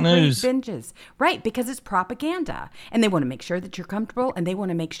 Fake news. Benches. Right, because it's propaganda. And they want to make sure that you're comfortable and they want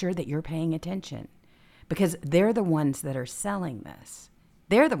to make sure that you're paying attention because they're the ones that are selling this.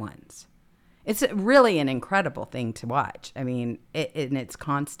 They're the ones. It's really an incredible thing to watch. I mean, and it's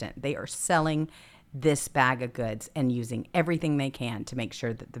constant. They are selling this bag of goods and using everything they can to make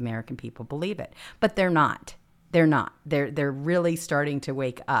sure that the American people believe it. But they're not. They're not. They're really starting to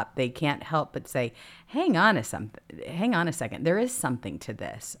wake up. They can't help but say, hang on a second. There is something to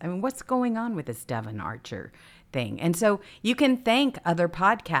this. I mean, what's going on with this Devon Archer thing? And so you can thank other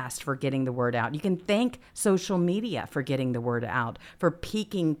podcasts for getting the word out. You can thank social media for getting the word out, for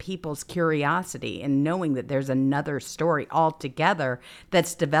piquing people's curiosity and knowing that there's another story altogether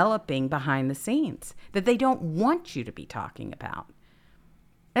that's developing behind the scenes that they don't want you to be talking about.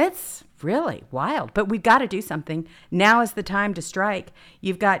 It's really wild, but we've got to do something. Now is the time to strike.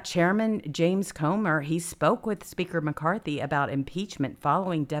 You've got Chairman James Comer. He spoke with Speaker McCarthy about impeachment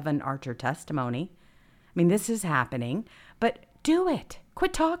following Devon Archer testimony. I mean, this is happening, but do it.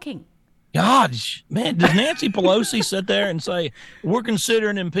 Quit talking. Gosh, man, does Nancy Pelosi sit there and say, we're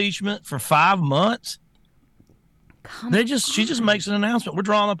considering impeachment for 5 months? She just makes an announcement. We're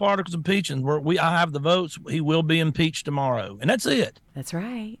drawing up articles impeaching. I have the votes. He will be impeached tomorrow, and that's it. That's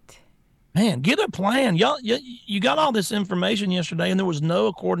right. Man, get a plan. Y'all, you got all this information yesterday, and there was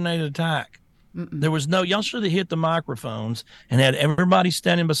no coordinated attack. There was no. Y'all should have hit the microphones and had everybody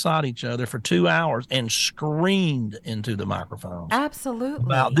standing beside each other for 2 hours and screamed into the microphones. Absolutely.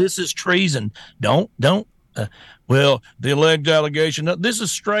 About this is treason. Don't. Well, the alleged allegation. This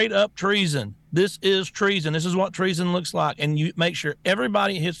is straight up treason. This is treason. This is what treason looks like. And you make sure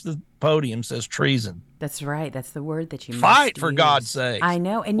everybody hits the podium says treason. That's right. That's the word that you fight must for use. God's sake. I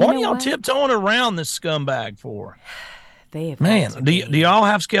know. And what are y'all tiptoeing around this scumbag for? They have Man, do y'all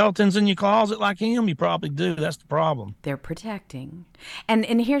have skeletons in your closet like him? You probably do. That's the problem. They're protecting.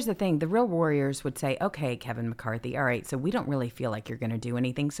 And here's the thing. The real warriors would say, okay, Kevin McCarthy, all right, so we don't really feel like you're going to do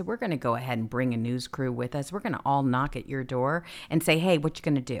anything, so we're going to go ahead and bring a news crew with us. We're going to all knock at your door and say, hey, what you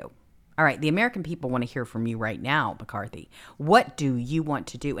going to do? All right, the American people want to hear from you right now, McCarthy. What do you want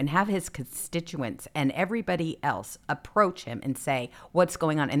to do? And have his constituents and everybody else approach him and say, what's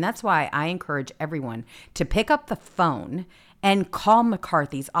going on? And that's why I encourage everyone to pick up the phone and call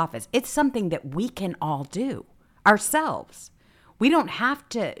McCarthy's office. It's something that we can all do ourselves. We don't have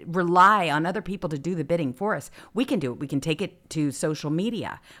to rely on other people to do the bidding for us. We can do it. We can take it to social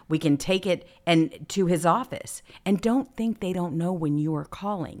media. We can take it and to his office. And don't think they don't know when you are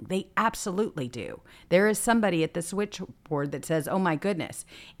calling. They absolutely do. There is somebody at the switchboard that says, oh my goodness,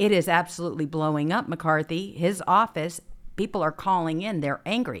 it is absolutely blowing up, McCarthy. His office, people are calling in. They're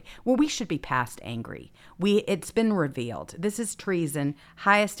angry. Well, we should be past angry. It's been revealed. This is treason,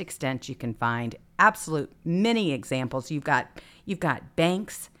 highest extent you can find. Absolute many examples. You've got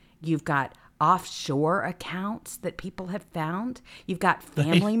banks, you've got offshore accounts that people have found. You've got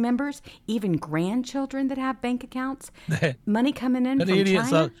family members, even grandchildren that have bank accounts. Money coming in from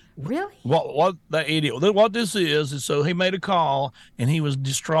China. Really? What that idiot? What this is so he made a call and he was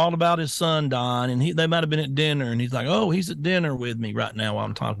distraught about his son dying, and they might have been at dinner, and he's like, "Oh, he's at dinner with me right now while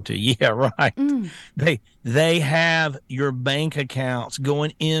I'm talking to you." Yeah, right. They have your bank accounts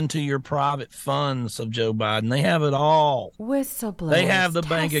going into your private funds of Joe Biden. They have it all. Whistleblowers. They have the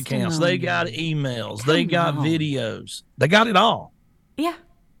bank accounts. They got emails. They got videos. They got it all. Yeah.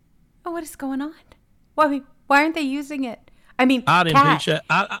 Oh, what is going on? Why aren't they using it? I mean, I'd impeach it.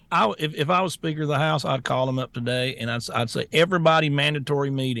 If I was Speaker of the House, I'd call them up today, and I'd say, everybody, mandatory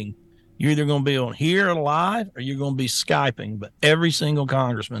meeting. You're either going to be on here live or you're going to be Skyping, but every single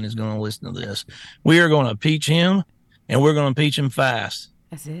congressman is going to listen to this. We are going to impeach him, and we're going to impeach him fast.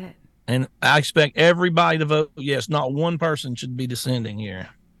 That's it. And I expect everybody to vote yes. Not one person should be dissenting here.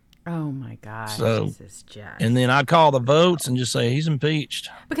 Oh, my gosh. So, this is just... And then I'd call the votes and just say he's impeached.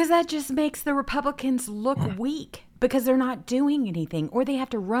 Because that just makes the Republicans look weak. Because they're not doing anything, or they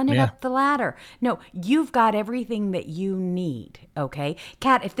have to run it up the ladder. No, you've got everything that you need, okay?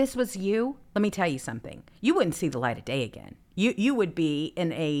 Kat, if this was you, let me tell you something. You wouldn't see the light of day again. You would be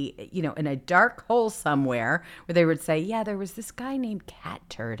in a dark hole somewhere where they would say, yeah, there was this guy named Cat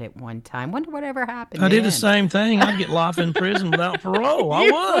Turd at one time. Wonder whatever happened. I did the same thing. I'd get life in prison without parole.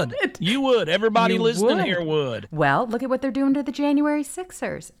 I would. You would. Everybody listening here would. Well, look at what they're doing to the January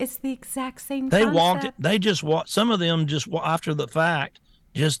Sixers. It's the exact same concept. They just walked. Some of them just after the fact,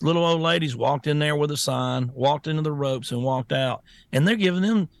 just little old ladies walked in there with a sign, walked into the ropes, and walked out. And they're giving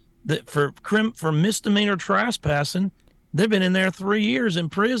them for misdemeanor trespassing. They've been in there 3 years in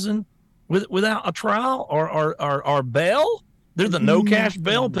prison without a trial or bail. They're the no cash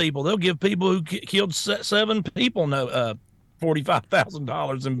bail people. They'll give people who killed 7 people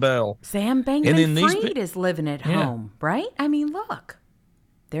 $45,000 in bail. Sam Bankman-Fried is living at home, right? I mean, look.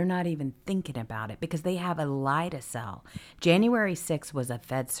 They're not even thinking about it because they have a lie to sell. January 6th was a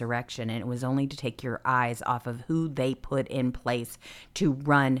Fedsurrection, and it was only to take your eyes off of who they put in place to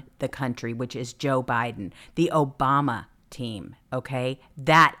run the country, which is Joe Biden, the Obama team, okay?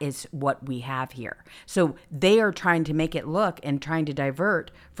 That is what we have here. So they are trying to make it look and trying to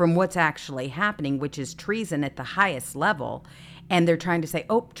divert from what's actually happening, which is treason at the highest level. And they're trying to say,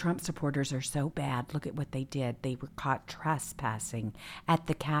 oh, Trump supporters are so bad. Look at what they did. They were caught trespassing at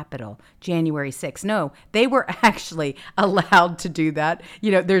the Capitol January 6th. No, they were actually allowed to do that.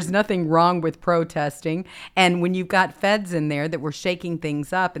 You know, there's nothing wrong with protesting. And when you've got feds in there that were shaking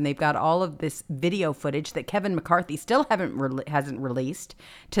things up, and they've got all of this video footage that Kevin McCarthy still hasn't released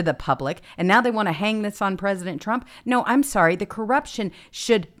to the public, and now they want to hang this on President Trump. No, I'm sorry. The corruption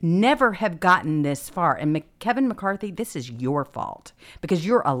should never have gotten this far. And Kevin McCarthy, this is your fault because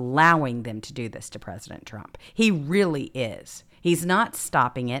you're allowing them to do this to President Trump. He really is. He's not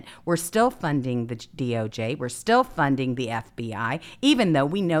stopping it. We're still funding the DOJ. We're still funding the FBI, even though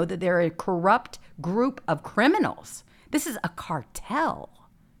we know that they're a corrupt group of criminals. This is a cartel.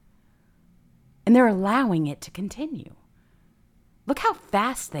 And they're allowing it to continue. Look how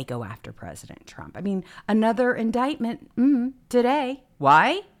fast they go after President Trump. I mean, another indictment today.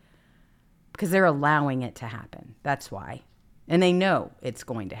 Why? Because they're allowing it to happen. That's why. And they know it's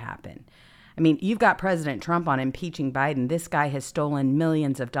going to happen. I mean, you've got President Trump on impeaching Biden. This guy has stolen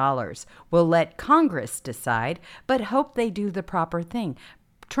millions of dollars. We'll let Congress decide, but hope they do the proper thing.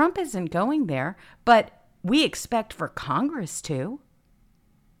 Trump isn't going there, but we expect for Congress to.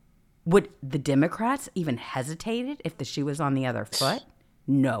 Would the Democrats even hesitate if the shoe was on the other foot?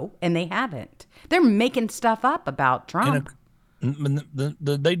 No, and they haven't. They're making stuff up about Trump.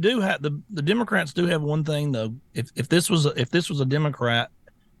 They do have the Democrats do have one thing though. If this was a Democrat,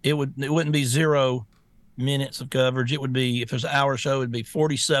 it wouldn't be 0 minutes of coverage. It would be, if there's an hour show, it'd be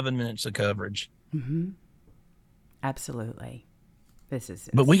 47 minutes of coverage. Mm-hmm. Absolutely.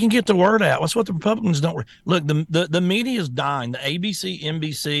 But we can get the word out. That's what the Republicans don't look. The media is dying. The ABC,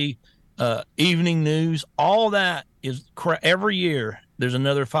 NBC, evening news, all that is every year. There's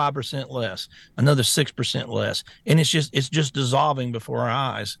another 5% less, another 6% less, and it's just dissolving before our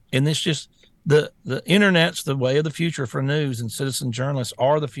eyes. And it's just the internet's the way of the future for news, and citizen journalists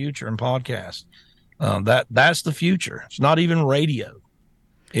are the future in podcasts. That's the future. It's not even radio.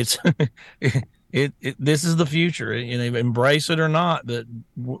 It's this is the future. You know, embrace it or not.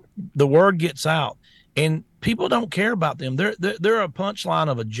 The word gets out, and people don't care about them. They're a punchline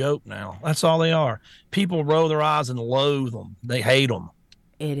of a joke now. That's all they are. People roll their eyes and loathe them. They hate them.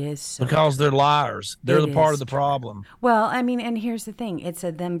 It is so because true. they're liars. They're the part of the problem. Well, I mean, and here's the thing. It's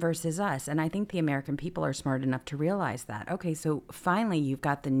a them versus us. And I think the American people are smart enough to realize that. Okay, so finally you've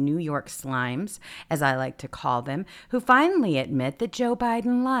got the New York slimes, as I like to call them, who finally admit that Joe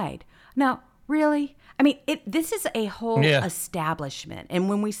Biden lied. Now, really? I mean, this is a whole establishment. And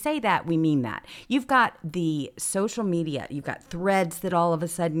when we say that, we mean that. You've got the social media. You've got Threads that all of a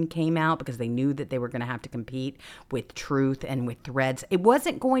sudden came out because they knew that they were going to have to compete with Truth and with Threads. It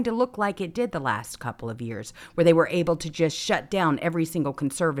wasn't going to look like it did the last couple of years, where they were able to just shut down every single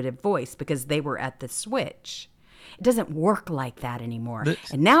conservative voice because they were at the switch. It doesn't work like that anymore.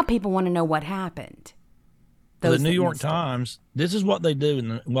 And now people want to know what happened. The New York Times, this is what they do in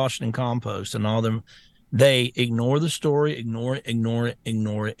the Washington Compost and all them. They ignore the story, ignore it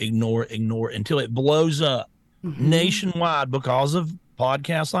until it blows up nationwide because of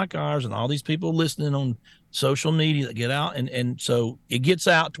podcasts like ours and all these people listening on social media that get out. And so it gets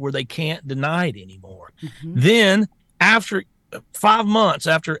out to where they can't deny it anymore. Then after 5 months,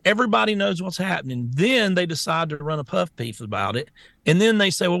 after everybody knows what's happening, then they decide to run a puff piece about it. And then they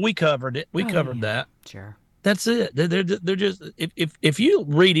say, well, we covered it. We covered that. Sure. That's it. They're just, if you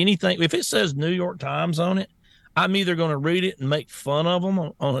read anything, if it says New York Times on it, I'm either going to read it and make fun of them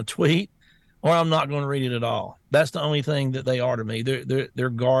on a tweet, or I'm not going to read it at all. That's the only thing that they are to me. They're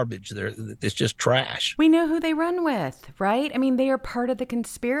garbage. It's just trash. We know who they run with, right? I mean, they are part of the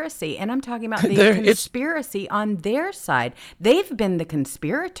conspiracy, and I'm talking about the conspiracy on their side. They've been the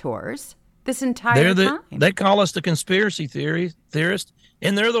conspirators this entire time. They call us the conspiracy theorists.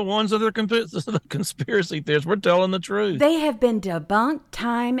 And they're the ones that are the conspiracy theorists. We're telling the truth. They have been debunked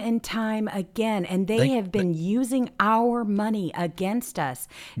time and time again, and they have been using our money against us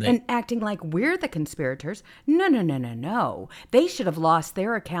and acting like we're the conspirators. No. They should have lost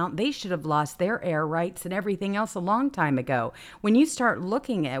their account. They should have lost their air rights and everything else a long time ago. When you start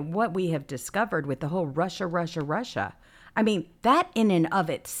looking at what we have discovered with the whole Russia, I mean, that in and of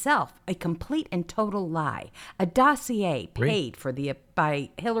itself, a complete and total lie. A dossier paid by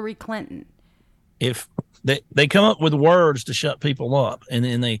Hillary Clinton. If they come up with words to shut people up, and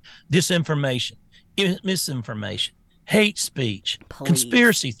then disinformation, misinformation, hate speech,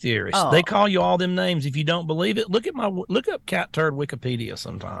 conspiracy theorists. They call you all them names. If you don't believe it, look up Cat Turd Wikipedia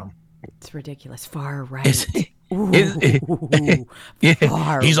sometime. It's ridiculous. Far right.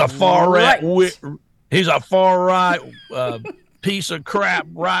 He's a far right. He's a far right piece of crap,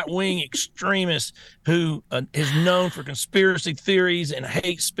 right wing extremist who is known for conspiracy theories and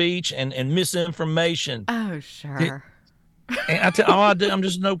hate speech and misinformation. Oh, sure. And I'm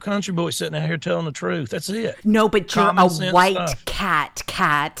just no country boy sitting out here telling the truth. That's it. No, but you're a white stuff. cat.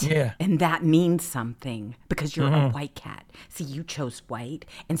 Yeah. And that means something because you're a white cat. See, you chose white,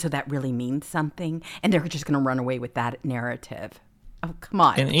 and so that really means something. And they're just going to run away with that narrative. Oh, come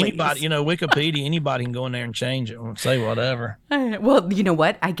on. And please. anybody, Wikipedia, anybody can go in there and change it and say whatever. Well, you know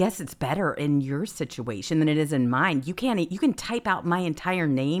what? I guess it's better in your situation than it is in mine. You can type out my entire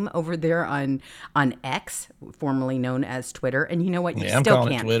name over there on X, formerly known as Twitter, and you know what? You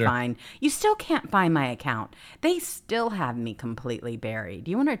still can't find my account. They still have me completely buried.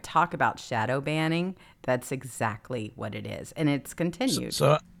 You want to talk about shadow banning? That's exactly what it is, and it's continued.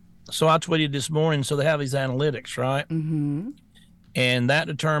 So I tweeted this morning. So they have these analytics, right? Mm-hmm. And that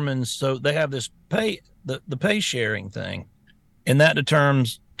determines, so they have this the pay sharing thing, and that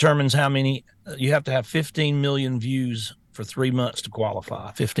determines how many, you have to have 15 million views for 3 months to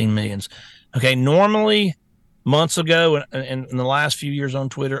qualify, 15 millions. Okay, normally months ago and in the last few years on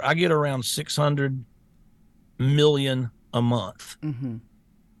Twitter, I get around 600 million a month. Mm-hmm.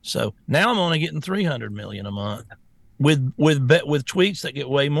 So now I'm only getting 300 million a month with tweets that get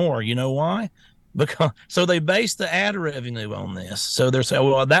way more. You know why? So they base the ad revenue on this. So they're saying,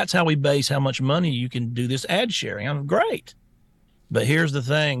 well, that's how we base how much money you can do this ad sharing. I'm great. But here's the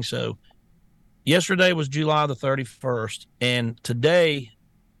thing. So yesterday was July the 31st. And today,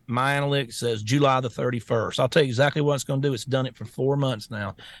 my analytics says July the 31st. I'll tell you exactly what it's going to do. It's done it for 4 months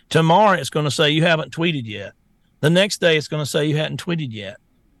now. Tomorrow, it's going to say you haven't tweeted yet. The next day, it's going to say you hadn't tweeted yet.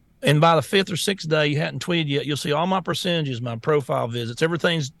 And by the 5th or 6th day you hadn't tweeted yet, you'll see all my percentages, my profile visits,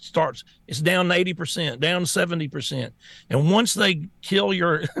 everything it's down 80%, down 70%. And once they kill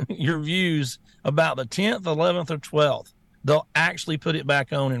your views about the 10th, 11th, or 12th, they'll actually put it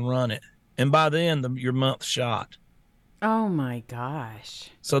back on and run it. And by then, your month's shot. Oh, my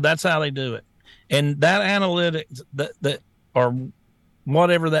gosh. So that's how they do it. And that analytics, that or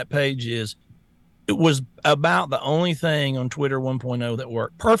whatever that page is, it was about the only thing on Twitter 1.0 that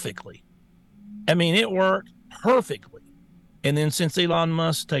worked perfectly. I mean, it worked perfectly. And then since Elon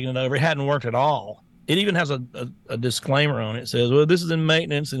Musk's taken it over, it hadn't worked at all. It even has a disclaimer on it. It says, well, this is in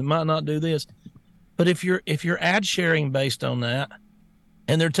maintenance and it might not do this. But if you're ad sharing based on that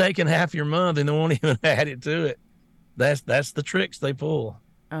and they're taking half your month and they won't even add it to it, that's the tricks they pull.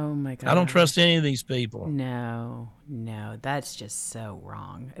 Oh, my God. I don't trust any of these people. No, that's just so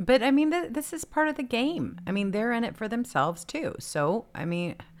wrong. But, I mean, this is part of the game. I mean, they're in it for themselves, too. So, I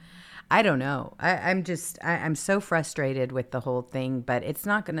mean, I don't know. I'm so frustrated with the whole thing, but it's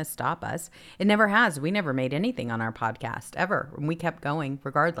not going to stop us. It never has. We never made anything on our podcast, ever. And we kept going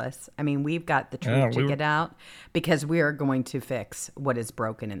regardless. I mean, we've got the truth to get out because we are going to fix what is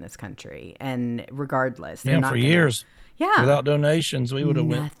broken in this country. And regardless. For years. Yeah. Without donations, we would have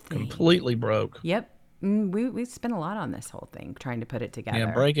went completely broke. Yep. We spent a lot on this whole thing, trying to put it together.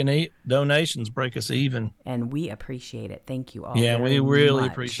 Yeah, donations break us even. And we appreciate it. Thank you all. Yeah, we really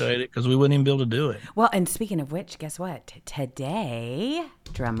appreciate it because we wouldn't even be able to do it. Well, and speaking of which, guess what? Today,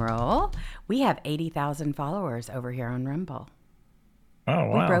 drum roll, we have 80,000 followers over here on Rumble. Oh,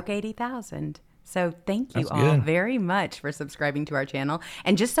 wow. We broke 80,000. So thank you all very much for subscribing to our channel.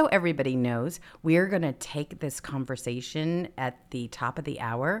 And just so everybody knows, we're going to take this conversation at the top of the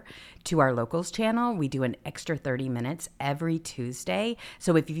hour to our locals channel. We do an extra 30 minutes every Tuesday.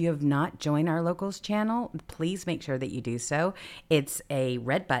 So if you have not joined our locals channel, please make sure that you do so. It's a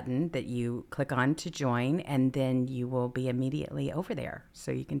red button that you click on to join, and then you will be immediately over there.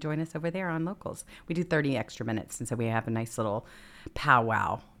 So you can join us over there on locals. We do 30 extra minutes, and so we have a nice little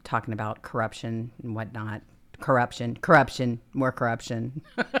powwow talking about corruption and whatnot. Corruption, more corruption.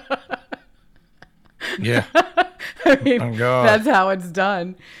 Yeah. I mean, that's how it's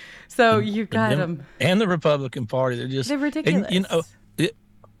done. So you've got them. And the Republican Party. They're ridiculous. And,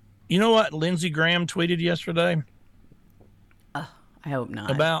 you know what Lindsey Graham tweeted yesterday? I hope not.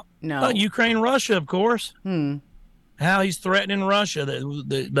 About Ukraine, Russia, of course. How he's threatening Russia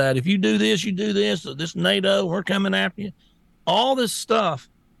that if you do this, this NATO, we're coming after you. All this stuff,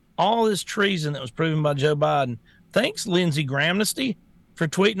 all this treason that was proven by Joe Biden. Thanks, Lindsey Grahamnesty, for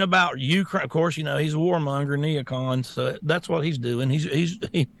tweeting about Ukraine. Of course, he's a warmonger, neocon, so that's what he's doing. He's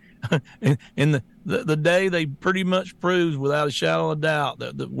in the day they pretty much proved without a shadow of doubt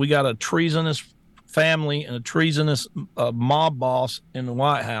that we got a treasonous family and a treasonous mob boss in the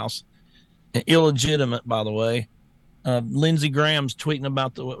White House, illegitimate, by the way. Lindsey Graham's tweeting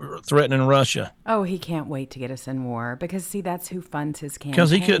about threatening Russia. Oh, he can't wait to get us in war because, see, that's who funds his campaign.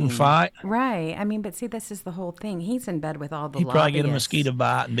 Because he couldn't fight. Right. I mean, but see, this is the whole thing. He's in bed with all the He'd lobbyists. probably get a mosquito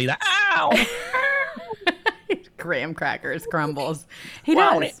bite and be like, ow! Graham crackers crumbles. He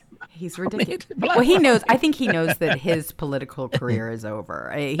does. He's ridiculous. Well, he knows. I think he knows that his political career is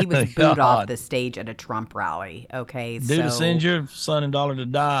over. He was booed off the stage at a Trump rally. Okay, to send your son and daughter to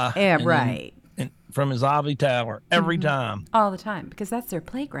die. Yeah, right. From his Ivy Tower every time. All the time, because that's their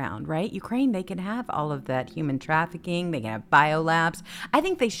playground, right? Ukraine, they can have all of that human trafficking. They can have biolabs. I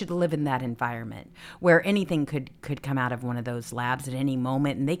think they should live in that environment where anything could come out of one of those labs at any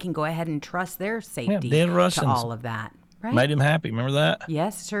moment, and they can go ahead and trust their safety to all of that. Right? Made him happy. Remember that?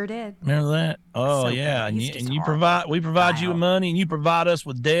 Yes, sure did. Remember that? Oh, so yeah. And you provide. We provide vile. You with money, and you provide us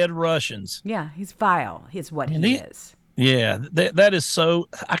with dead Russians. Yeah, he's vile. Is what he is. Yeah, that is so.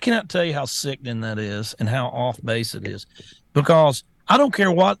 I cannot tell you how sickening that is, and how off base it is, because I don't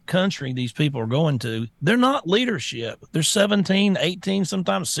care what country these people are going to. They're not leadership. They're 17, 18,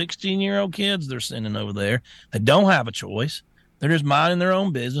 sometimes 16-year-old kids they're sending over there. They don't have a choice. They're just minding their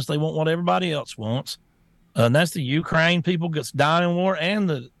own business. They want what everybody else wants. And that's the Ukraine people gets dying in war and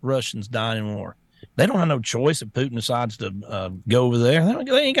the Russians dying in war. They don't have no choice if Putin decides to go over there.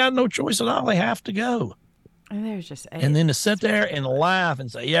 They ain't got no choice at all. They have to go. And there's just and then to sit there and laugh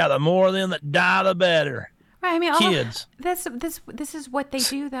and say, yeah, the more of them that die, the better. Right, I mean, kids. This is what they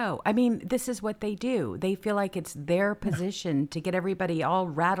do, though. I mean, this is what they do. They feel like it's their position to get everybody all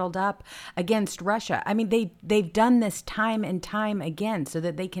rattled up against Russia. I mean, they've done this time and time again so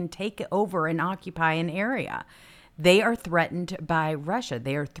that they can take over and occupy an area. They are threatened by Russia.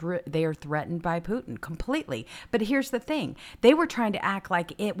 They are threatened by Putin completely. But here's the thing. They were trying to act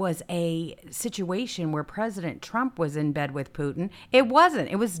like it was a situation where President Trump was in bed with Putin. It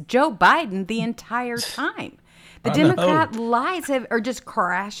wasn't. It was Joe Biden the entire time. The Democrat lies are just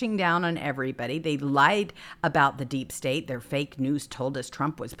crashing down on everybody. They lied about the deep state. Their fake news told us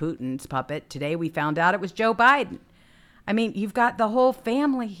Trump was Putin's puppet. Today we found out it was Joe Biden. I mean, you've got the whole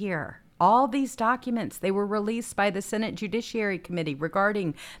family here. All these documents, they were released by the Senate Judiciary Committee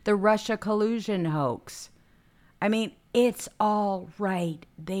regarding the Russia collusion hoax. I mean, it's all right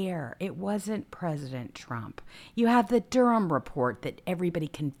there. It wasn't President Trump. You have the Durham report that everybody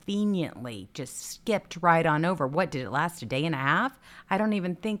conveniently just skipped right on over. What, did it last a day and a half? I don't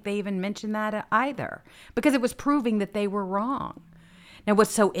even think they even mentioned that either, because it was proving that they were wrong. Now, what's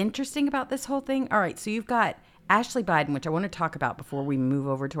so interesting about this whole thing? All right, so you've got Ashley Biden, which I want to talk about before we move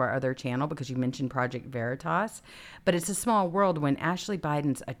over to our other channel, because you mentioned Project Veritas. But it's a small world when Ashley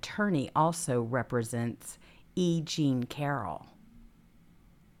Biden's attorney also represents E. Jean Carroll.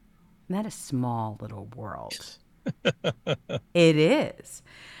 Isn't that a small little world? It is.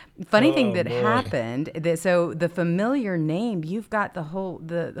 Funny thing that happened, so the familiar name, you've got the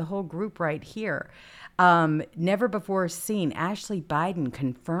whole group right here. Never before seen, Ashley Biden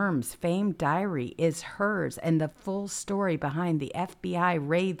confirms famed diary is hers and the full story behind the FBI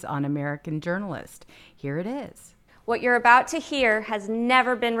raids on American journalists. Here it is. What you're about to hear has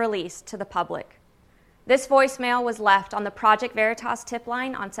never been released to the public. This voicemail was left on the Project Veritas tip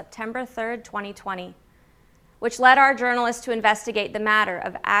line on September 3rd, 2020, which led our journalists to investigate the matter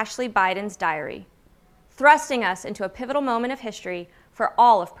of Ashley Biden's diary, thrusting us into a pivotal moment of history for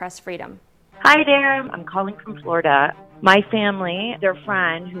all of press freedom. Hi there, I'm calling from Florida. My family, their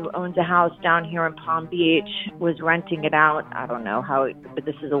friend who owns a house down here in Palm Beach, was renting it out. I don't know how, but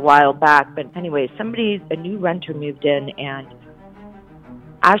this is a while back. But anyway, a new renter moved in, and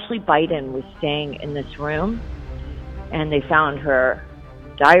Ashley Biden was staying in this room, and they found her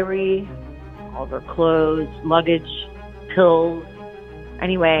diary, all of her clothes, luggage, pills.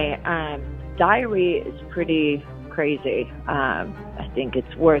 Anyway, diary is pretty crazy. I think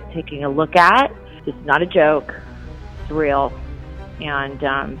it's worth taking a look at. It's not a joke. It's real. And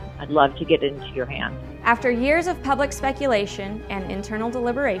I'd love to get it into your hands. After years of public speculation and internal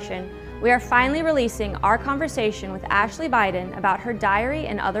deliberation, we are finally releasing our conversation with Ashley Biden about her diary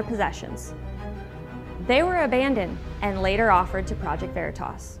and other possessions. They were abandoned and later offered to Project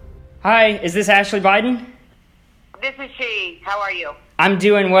Veritas. Hi, is this Ashley Biden? This is she. How are you? I'm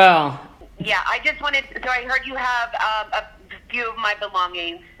doing well. Yeah, I just wanted, so I heard you have a few of my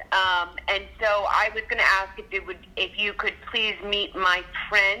belongings, and so I was going to ask if you could please meet my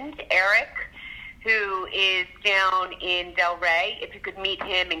friend, Eric, who is down in Delray, if you could meet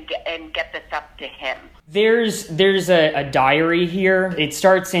him and get this up to him. There's a diary here. It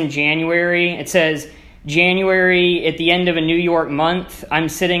starts in January. It says, January at the end of a New York month, I'm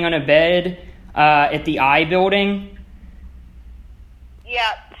sitting on a bed at the I building.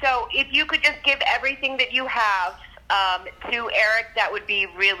 Yeah, so if you could just give everything that you have to Eric, that would be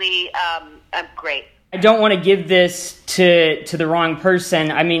really great. I don't want to give this to the wrong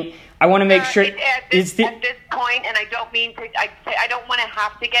person. I mean, I want to make sure at this point, and I don't mean to. I don't want to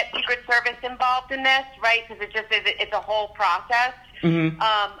have to get Secret Service involved in this, right? Because it's a whole process. Mm-hmm.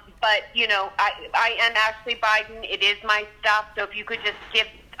 But I am Ashley Biden. It is my stuff. So if you could just give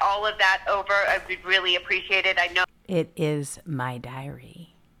all of that over, I would really appreciate it. I know it is my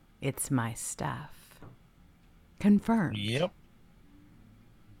diary. It's my stuff. Confirmed. Yep.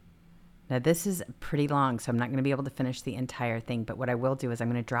 Now, this is pretty long, so I'm not going to be able to finish the entire thing. But what I will do is I'm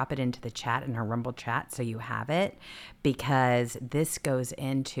going to drop it into the chat, in our Rumble chat, so you have it, because this goes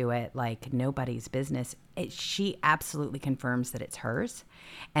into it like nobody's business. She absolutely confirms that it's hers.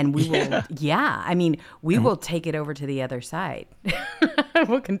 And we will, we will take it over to the other side.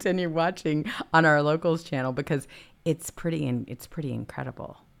 We'll continue watching on our Locals channel because it's pretty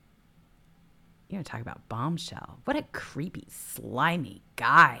incredible. You know, talk about bombshell. What a creepy, slimy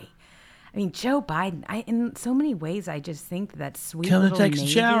guy. I mean, Joe Biden, in so many ways, I just think that sweet Come little to take a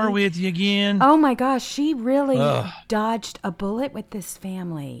shower with you again. Oh, my gosh. She really dodged a bullet with this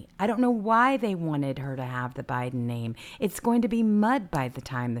family. I don't know why they wanted her to have the Biden name. It's going to be mud by the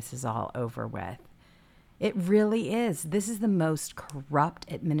time this is all over with. It really is. This is the most corrupt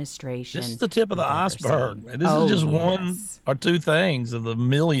administration. This is the tip of the iceberg. This is just one or two things of the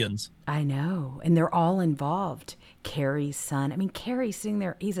millions. I know. And they're all involved. Kerry's son. I mean, Kerry's sitting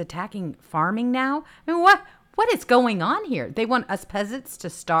there. He's attacking farming now. I mean, what is going on here? They want us peasants to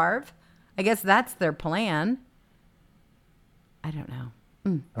starve? I guess that's their plan. I don't know.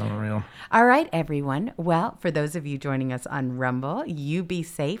 Unreal. All right, everyone. Well, for those of you joining us on Rumble, you be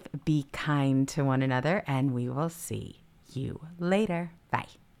safe, be kind to one another, and we will see you later. Bye.